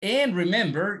 And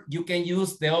remember, you can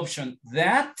use the option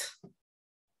that,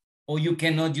 or you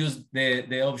cannot use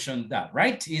the option that,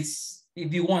 right? It's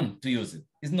if you want to use it.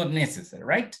 It's not necessary,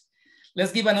 right?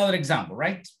 Let's give another example,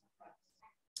 right?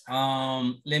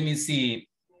 Let me see.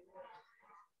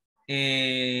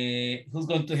 Who's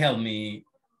going to help me?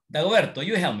 Dagoberto,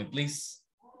 you help me, please.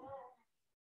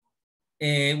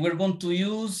 We're going to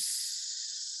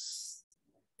use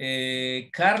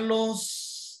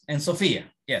Carlos and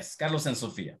Sofia. Yes, Carlos and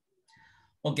Sofia.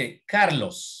 Okay,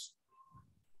 Carlos.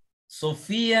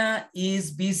 Sofia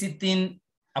is visiting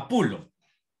Apollo.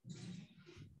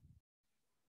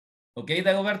 Okay,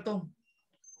 Dagoberto?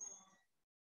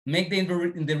 Make the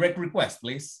indirect request,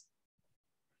 please.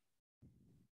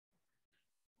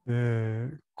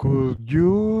 Could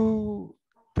you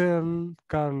tell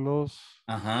Carlos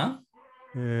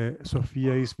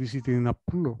Sofia is visiting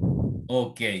Apollo?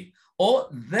 Okay. Or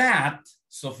that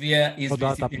Sofia is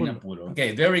visiting Apollo.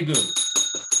 Okay, very good.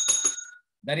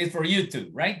 That is for you too,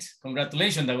 right?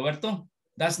 Congratulations, Dagoberto.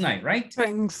 That's nice, right?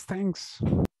 Thanks.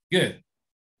 Good.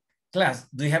 Class,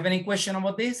 do you have any question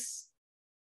about this?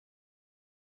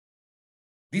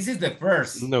 This is the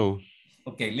first. No.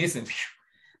 Okay, listen.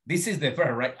 This is the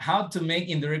first, right? How to make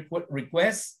indirect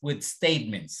requests with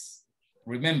statements.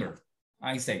 Remember,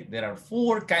 I say there are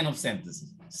 4 kinds of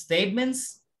sentences.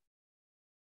 Statements,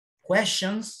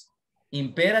 questions,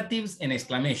 imperatives, and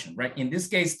exclamation, right? In this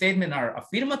case, statements are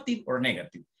affirmative or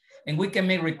negative. And we can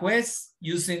make requests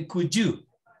using could you,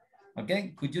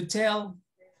 okay? Could you tell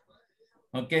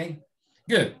Okay,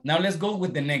 good. Now let's go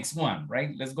with the next one,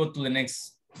 right? Let's go to the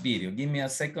next video. Give me a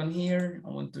second here. I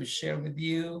want to share with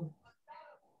you.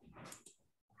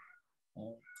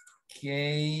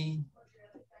 Okay.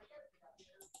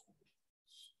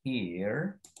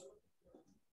 Here.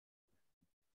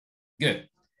 Good.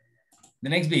 The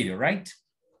next video, right?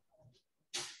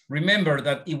 Remember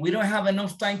that if we don't have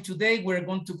enough time today, we're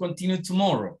going to continue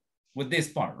tomorrow with this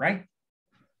part, right?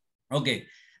 Okay.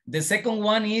 The second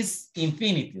one is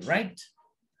infinitive, right?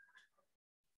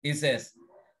 It says,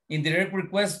 indirect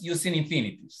request using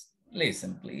infinitives.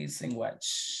 Listen, please, and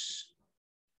watch.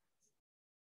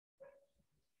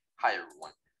 Hi,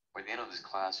 everyone. By the end of this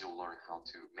class, you'll learn how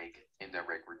to make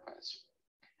indirect requests.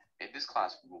 In this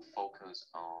class, we will focus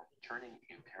on turning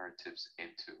imperatives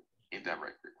into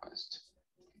indirect requests.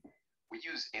 We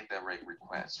use indirect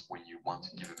requests when you want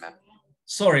to give a method.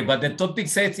 Sorry, but the topic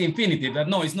says infinitive, but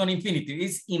no, it's not infinitive,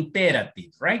 it's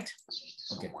imperative, right? Okay.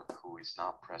 Someone who is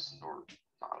not present or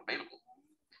not available.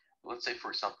 Let's say,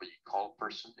 for example, you call a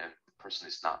person and the person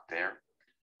is not there,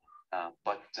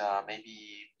 but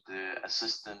maybe the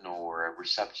assistant or a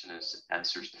receptionist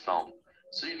answers the phone.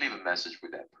 So you leave a message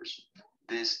with that person.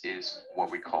 This is what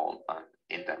we call an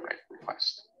indirect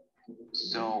request.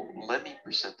 So let me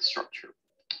present the structure.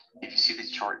 If you see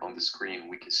this chart on the screen,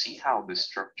 we can see how the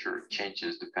structure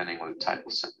changes depending on the type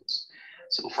of sentence.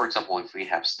 So for example, if we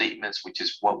have statements, which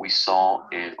is what we saw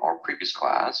in our previous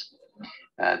class,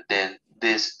 then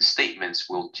these statements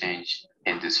will change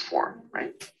in this form,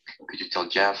 right? Could you tell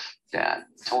Jeff that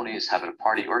Tony is having a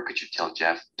party, or could you tell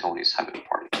Jeff Tony is having a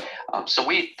party? So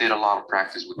we did a lot of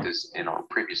practice with this in our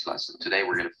previous lesson. Today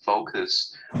we're going to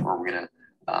focus, or we're going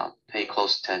to pay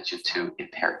close attention to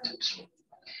imperatives.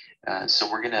 So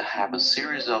we're going to have a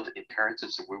series of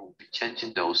imperatives, and we will be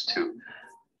changing those to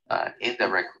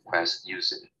indirect requests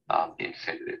using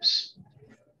infinitives.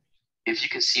 If you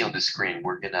can see on the screen,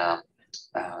 we're going to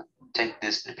take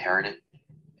this imperative,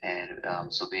 and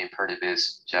so the imperative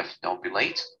is, Jeff, don't be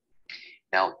late.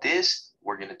 Now this,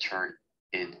 we're going to turn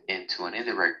it into an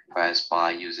indirect request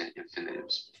by using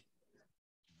infinitives.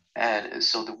 And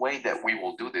so the way that we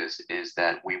will do this is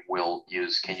that we will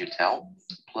use can you tell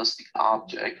plus the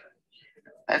object,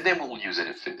 and then we'll use an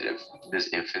infinitive. This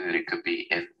infinitive could be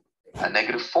in a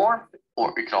negative form, or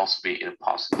it could also be in a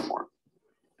positive form.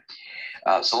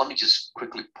 So let me just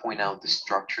quickly point out the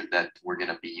structure that we're going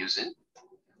to be using.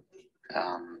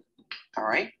 All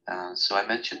right, so I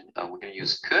mentioned we're going to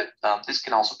use could. This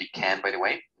can also be can, by the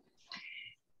way.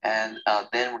 And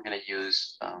then we're going to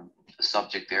use a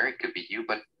subject there. It could be you,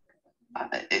 but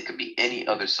it could be any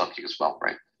other subject as well,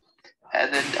 right?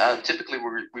 And then typically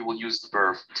we will use the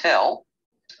verb tell.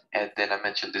 And then I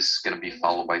mentioned this is going to be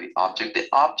followed by the object. The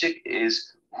object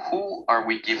is who are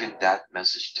we giving that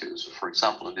message to? So for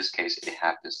example, in this case, it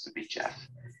happens to be Jeff.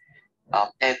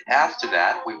 And after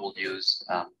that, we will use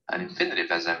an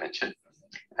infinitive, as I mentioned.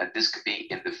 And this could be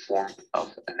in the form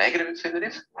of a negative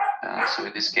infinitive. So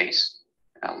in this case,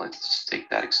 let's just take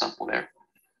that example there.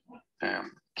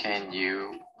 Can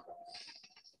you,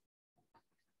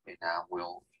 and now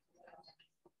we'll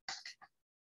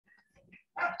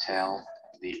tell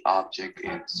the object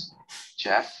is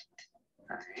Jeff.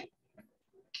 All right.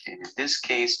 And in this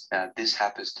case, this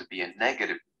happens to be a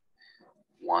negative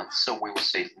one. So we will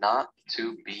say not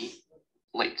to be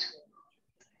late.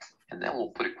 And then we'll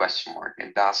put a question mark.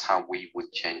 And that's how we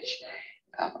would change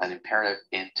an imperative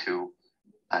into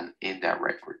an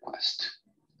indirect request.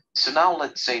 So now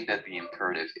let's say that the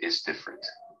imperative is different.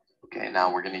 Okay,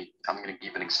 now I'm gonna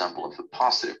give an example of a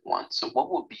positive one. So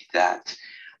what would be that?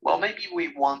 Well, maybe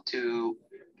we want to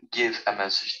give a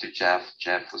message to Jeff.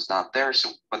 Jeff was not there,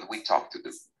 so but we talked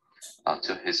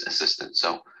to his assistant.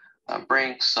 So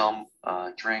bring some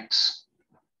drinks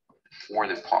for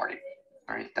the party.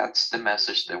 All right, that's the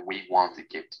message that we want to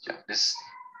give to Jeff. This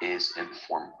is in the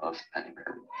form of an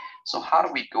imperative. So how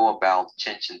do we go about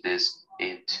changing this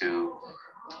into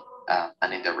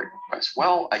an indirect request?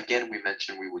 Well, again, we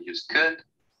mentioned we will use could,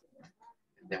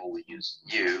 and then we will use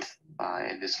you.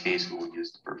 In this case, we will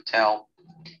use the verb tell.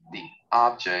 The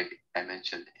object I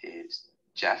mentioned is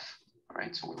Jeff. All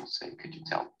right, so we will say, could you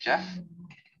tell Jeff?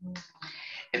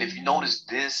 And if you notice,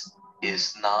 this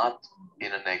is not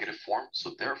in a negative form,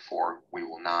 so therefore we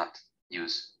will not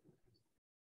use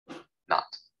not.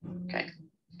 Okay,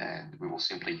 and we will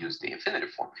simply use the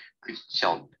infinitive form.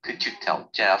 Could you tell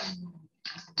Jeff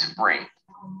to bring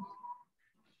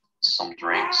some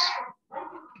drinks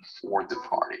for the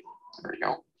party? There you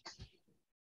go.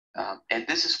 And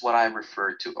this is what I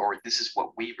refer to, or this is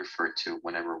what we refer to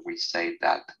whenever we say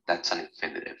that that's an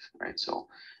infinitive, right? So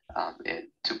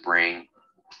to bring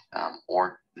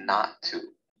or not to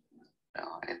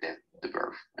and then the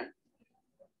verb. Right?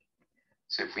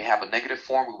 So if we have a negative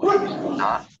form, we will use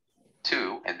not,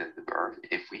 to, and then the verb.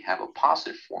 If we have a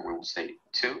positive form, we will say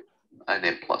to, and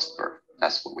then plus the verb.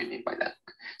 That's what we mean by that.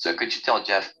 So could you tell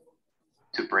Jeff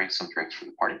to bring some drinks for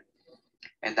the party?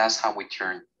 And that's how we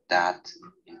turn that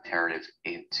imperative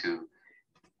into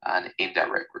an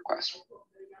indirect request.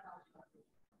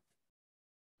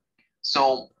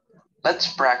 So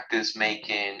let's practice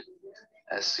making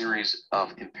a series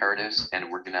of imperatives,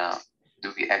 and we're gonna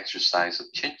do the exercise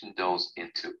of changing those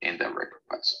into indirect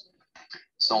requests.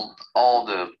 So all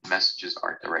the messages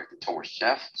are directed towards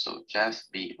Jeff. So Jeff,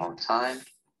 be on time.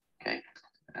 Okay,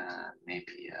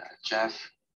 maybe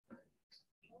Jeff,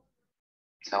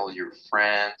 tell your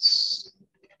friends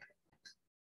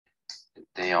that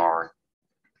they are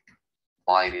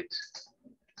invited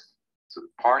to the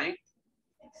party.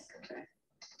 Okay.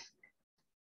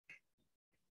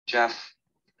 Jeff,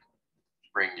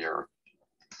 bring your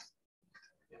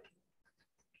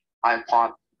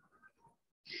iPod.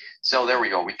 So there we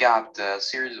go. We got a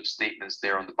series of statements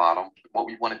there on the bottom. What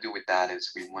we want to do with that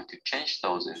is we want to change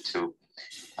those into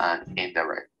an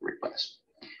indirect request.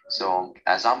 So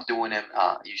as I'm doing it,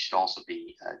 you should also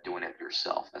be doing it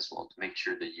yourself as well to make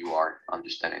sure that you are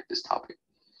understanding this topic.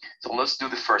 So let's do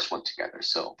the first one together.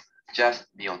 So Jeff,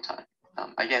 be on time.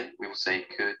 Again, we will say,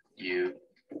 could you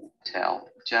tell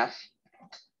Jeff?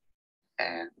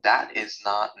 And that is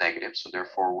not negative. So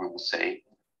therefore we will say,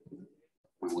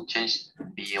 we will change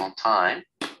be on time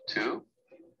to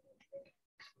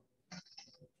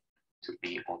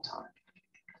be on time.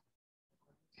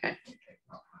 Okay.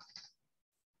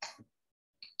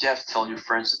 Jeff, tell your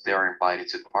friends that they are invited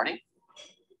to the party.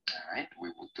 All right, we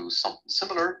will do something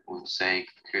similar. We will say,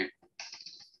 could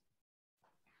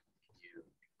you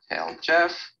tell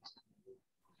Jeff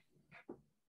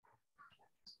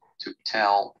to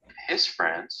tell his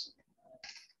friends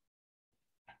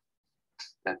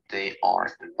that they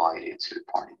are invited to the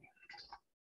party.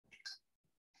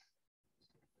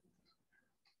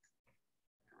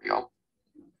 There we go.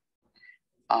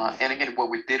 And again, what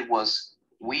we did was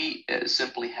we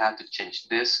simply had to change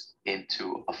this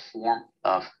into a form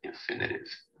of infinitive.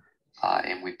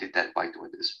 And we did that by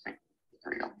doing this. Right?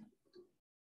 There we go.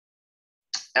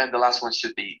 And the last one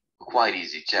should be quite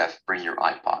easy. Jeff, bring your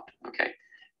iPod. Okay.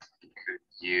 Could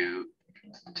you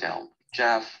tell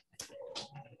Jeff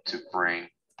to bring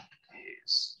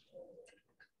his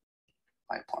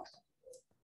iPod?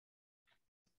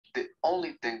 The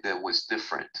only thing that was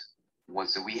different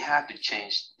was that we had to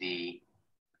change the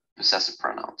possessive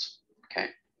pronouns. Okay.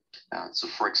 So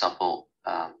for example,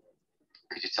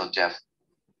 could you tell Jeff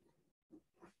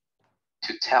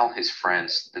to tell his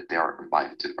friends that they are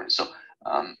invited to the party? So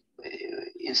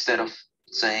instead of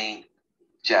saying,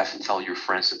 Jeff, tell your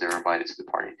friends that they're invited to the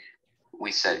party,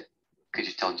 we said, could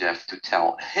you tell Jeff to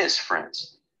tell his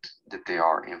friends that they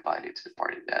are invited to the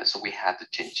party? So we had to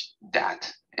change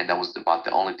that. And that was about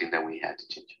the only thing that we had to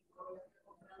change.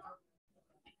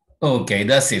 Okay,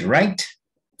 that's it, right?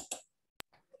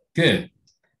 Good.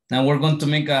 Now we're going to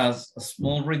make a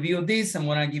small review of this. I'm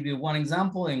going to give you one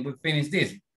example and we'll finish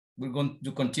this. We're going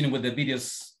to continue with the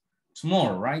videos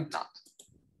tomorrow, right? Not.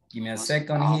 Give me a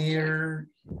second here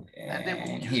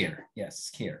and here.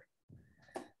 Yes, here.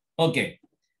 Okay.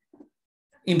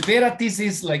 Imperatives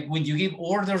is like when you give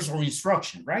orders or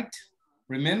instruction, right?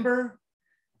 Remember,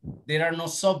 there are no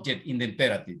subject in the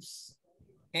imperatives.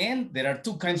 And there are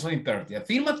two kinds of imperative,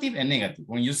 affirmative and negative.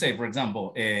 When you say, for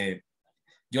example,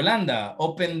 Yolanda,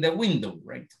 open the window,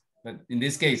 right? But in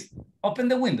this case, open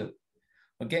the window,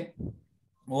 okay?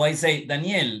 Or I say,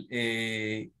 Daniel,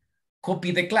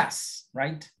 copy the class,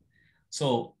 right?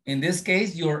 So in this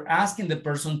case, you're asking the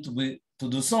person to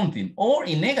do something, or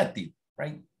in negative,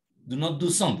 right? Do not do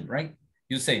something, right?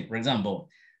 You say, for example,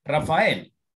 Rafael,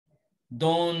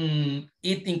 don't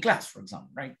eat in class, for example,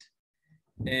 right?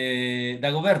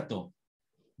 Dagoberto,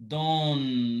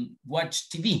 don't watch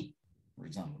TV, for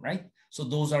example, right? So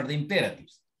those are the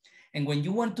imperatives. And when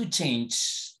you want to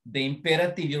change the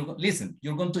imperative,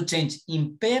 you're going to change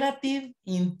imperative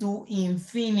into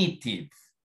infinitive.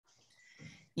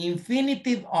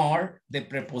 Infinitive are the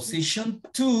preposition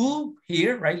to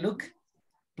here, right? Look,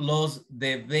 plus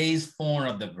the base form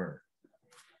of the verb.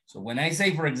 So when I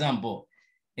say, for example,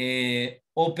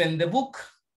 open the book,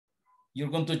 you're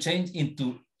going to change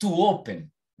into to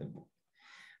open the book.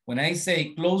 When I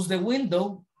say close the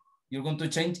window, you're going to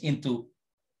change into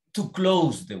to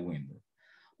close the window.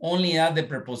 Only add the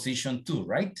preposition to,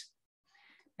 right?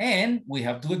 And we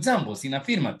have two examples in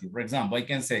affirmative. For example, I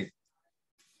can say,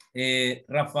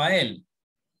 Rafael,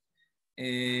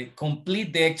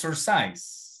 complete the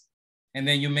exercise. And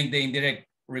then you make the indirect,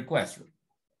 request.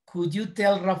 Could you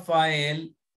tell Rafael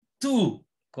to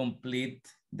complete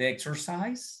the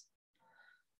exercise?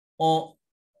 Or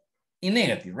in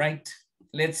negative, right?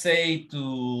 Let's say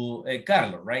to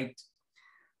Carlos, right?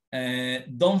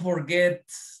 Don't forget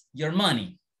your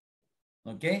money,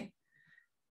 okay?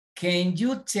 Can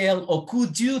you tell, or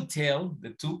could you tell, the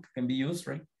two can be used,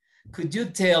 right? Could you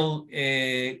tell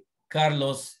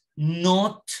Carlos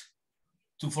not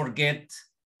to forget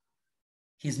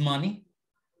his money?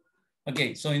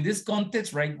 Okay, so in this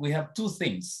context, right, we have two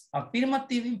things,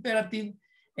 affirmative imperative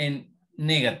and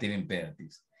negative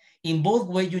imperatives. In both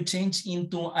ways, you change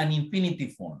into an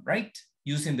infinitive form, right?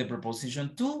 Using the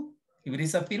preposition to, if it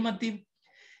is affirmative,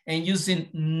 and using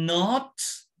not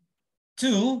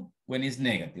to when it's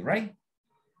negative, right?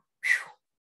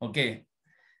 Whew. Okay,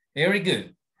 very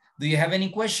good. Do you have any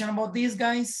question about these,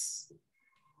 guys?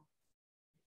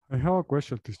 I have a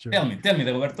question, teacher. Tell me,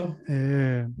 Roberto.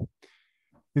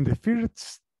 In the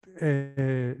first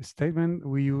statement,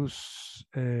 we use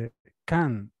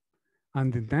can,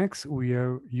 and the next we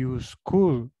use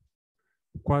could.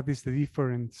 What is the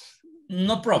difference?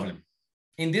 No problem.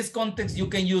 In this context, you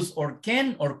can use or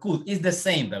can or could. It's the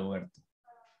same, Roberto.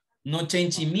 No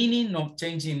change in meaning, no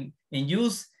change in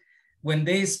use. When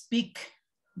they speak,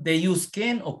 they use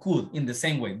can or could in the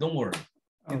same way. Don't worry.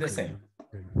 It's the same.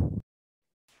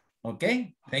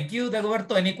 Okay, thank you,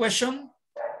 Dagoberto. Any question?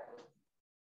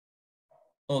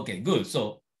 Okay, good.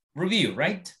 So review,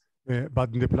 right?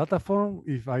 But in the platform,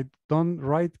 if I don't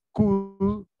write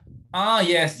could. Ah,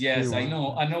 yes, I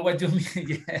know what you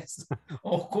mean. Yes,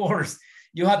 of course.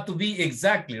 You have to be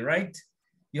exactly, right?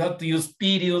 You have to use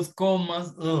periods,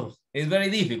 commas. Ugh, it's very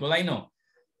difficult, I know.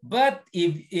 But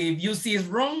if you see it's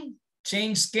wrong,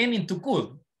 change can into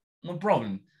could, no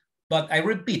problem. But I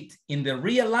repeat, in the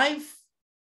real life,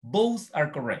 both are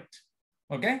correct,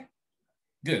 okay?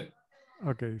 Good.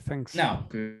 Okay, thanks. Now,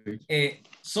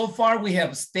 so far we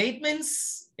have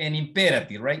statements and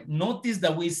imperative, right? Notice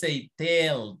that we say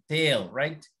tell,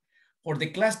 right? For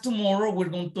the class tomorrow, we're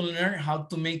going to learn how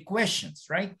to make questions,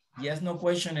 right? Yes, no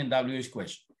question, and WH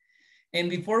question. And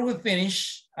before we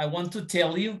finish, I want to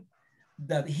tell you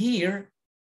that here,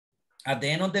 at the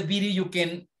end of the video, you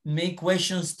can make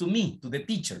questions to me, to the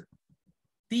teacher.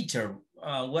 Teacher,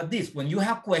 what this? When you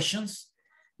have questions,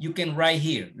 you can write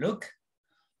here, look.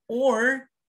 Or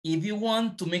if you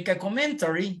want to make a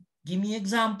commentary, give me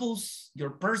examples,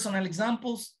 your personal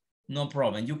examples, no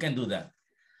problem, you can do that.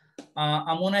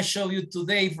 I'm gonna show you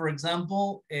today, for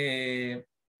example,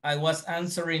 I was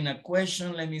answering a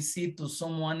question, let me see, to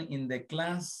someone in the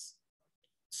class.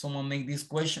 Someone make this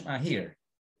question here.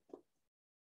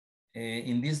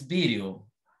 In this video,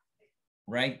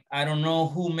 right? I don't know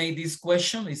who made this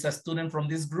question, it's a student from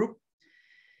this group.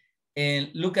 And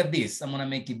look at this, I'm gonna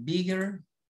make it bigger.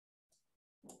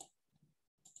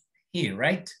 Here,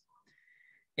 right?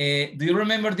 Do you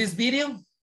remember this video?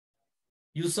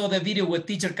 You saw the video with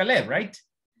teacher Caleb, right?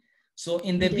 So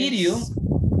in the video,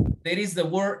 there is the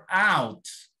word out.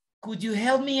 Could you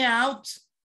help me out?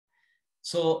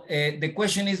 So the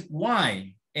question is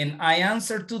why? And I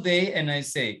answer today and I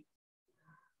say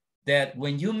that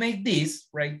when you make this,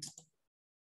 right?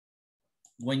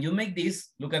 When you make this,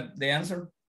 look at the answer.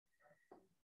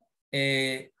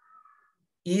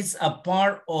 It's a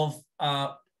part of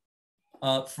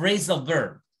phrasal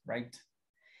verb, right?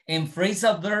 And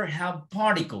phrasal verb have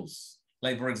particles,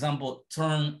 like for example,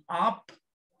 turn up,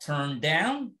 turn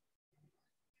down,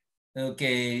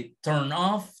 okay, turn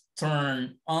off,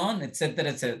 turn on, etc.,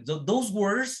 etc. So those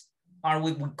words are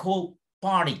what we call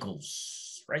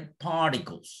particles, right?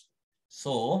 Particles.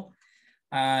 So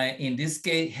in this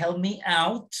case, help me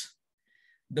out.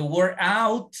 The word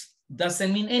out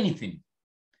doesn't mean anything.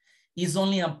 Is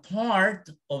only a part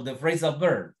of the phrasal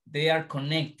verb. They are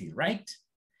connected, right?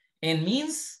 And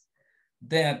means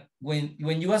that when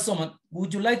you ask someone,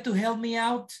 would you like to help me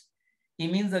out?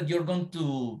 It means that you're going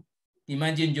to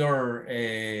imagine you're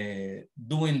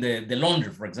doing the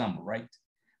laundry, for example, right?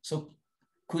 So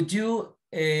could you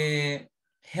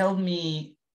help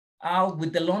me out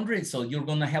with the laundry? So you're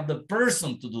gonna help the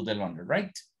person to do the laundry,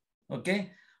 right?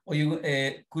 Okay. Or you,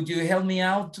 could you help me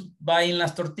out buying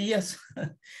las tortillas?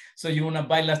 So you want to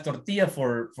buy las tortillas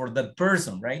for that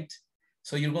person, right?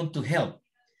 So you're going to help.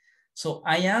 So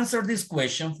I answer this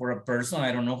question for a person,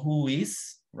 I don't know who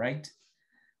is, right?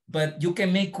 But you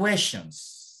can make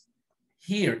questions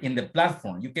here in the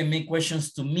platform. You can make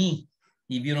questions to me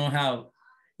if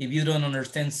you don't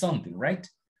understand something, right?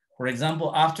 For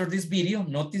example, after this video,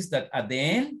 notice that at the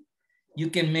end,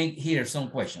 you can make here some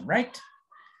question, right?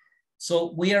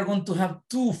 So we are going to have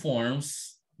two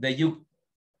forms that you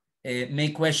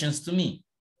make questions to me.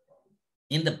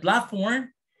 in the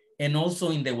platform and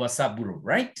also in the WhatsApp group,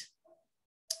 right?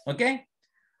 Okay.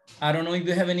 I don't know if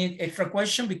you have any extra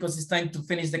question because it's time to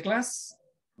finish the class.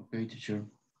 Okay, teacher.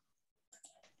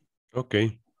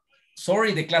 Okay.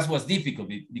 Sorry, the class was difficult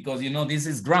because, you know, this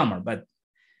is grammar, but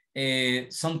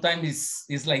sometimes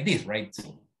it's like this, right?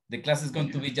 So the class is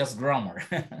going to be just grammar.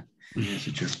 Yes,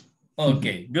 teacher.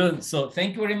 Okay, good. So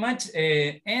thank you very much.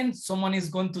 And someone is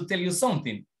going to tell you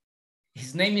something.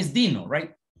 His name is Dino,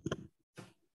 right?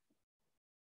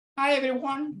 Hi,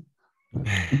 everyone.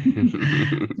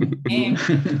 And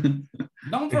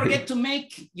don't forget to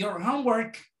make your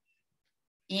homework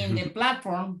in the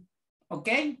platform,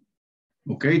 okay?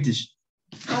 Okay, teacher.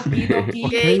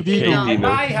 Okay, Dino.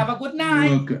 Bye. Have a good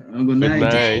night. Okay. Good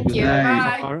night. Thank you.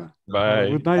 Bye. Bye.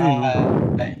 Good night,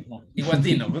 Dino. It was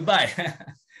Dino. Goodbye.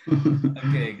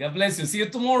 Okay. God bless you. See you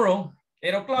tomorrow.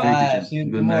 8 o'clock. Bye. See you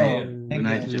Good tomorrow. night. Good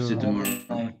night. See you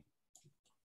tomorrow.